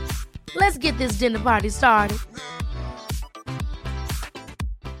HelloFresh.com. Let's get this dinner party started.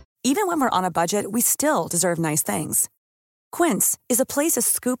 Even when we're on a budget, we still deserve nice things. Quince is a place to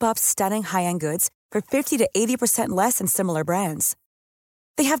scoop up stunning high-end goods for 50 to 80% less than similar brands.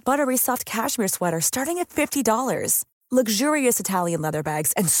 They have buttery soft cashmere sweaters starting at $50, luxurious Italian leather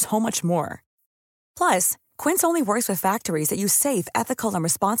bags, and so much more. Plus, Quince only works with factories that use safe, ethical, and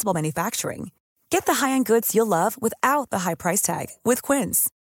responsible manufacturing. Get the high-end goods you'll love without the high price tag with Quince.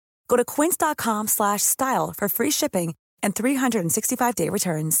 Go to quince.com/style for free shipping and 365-day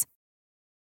returns.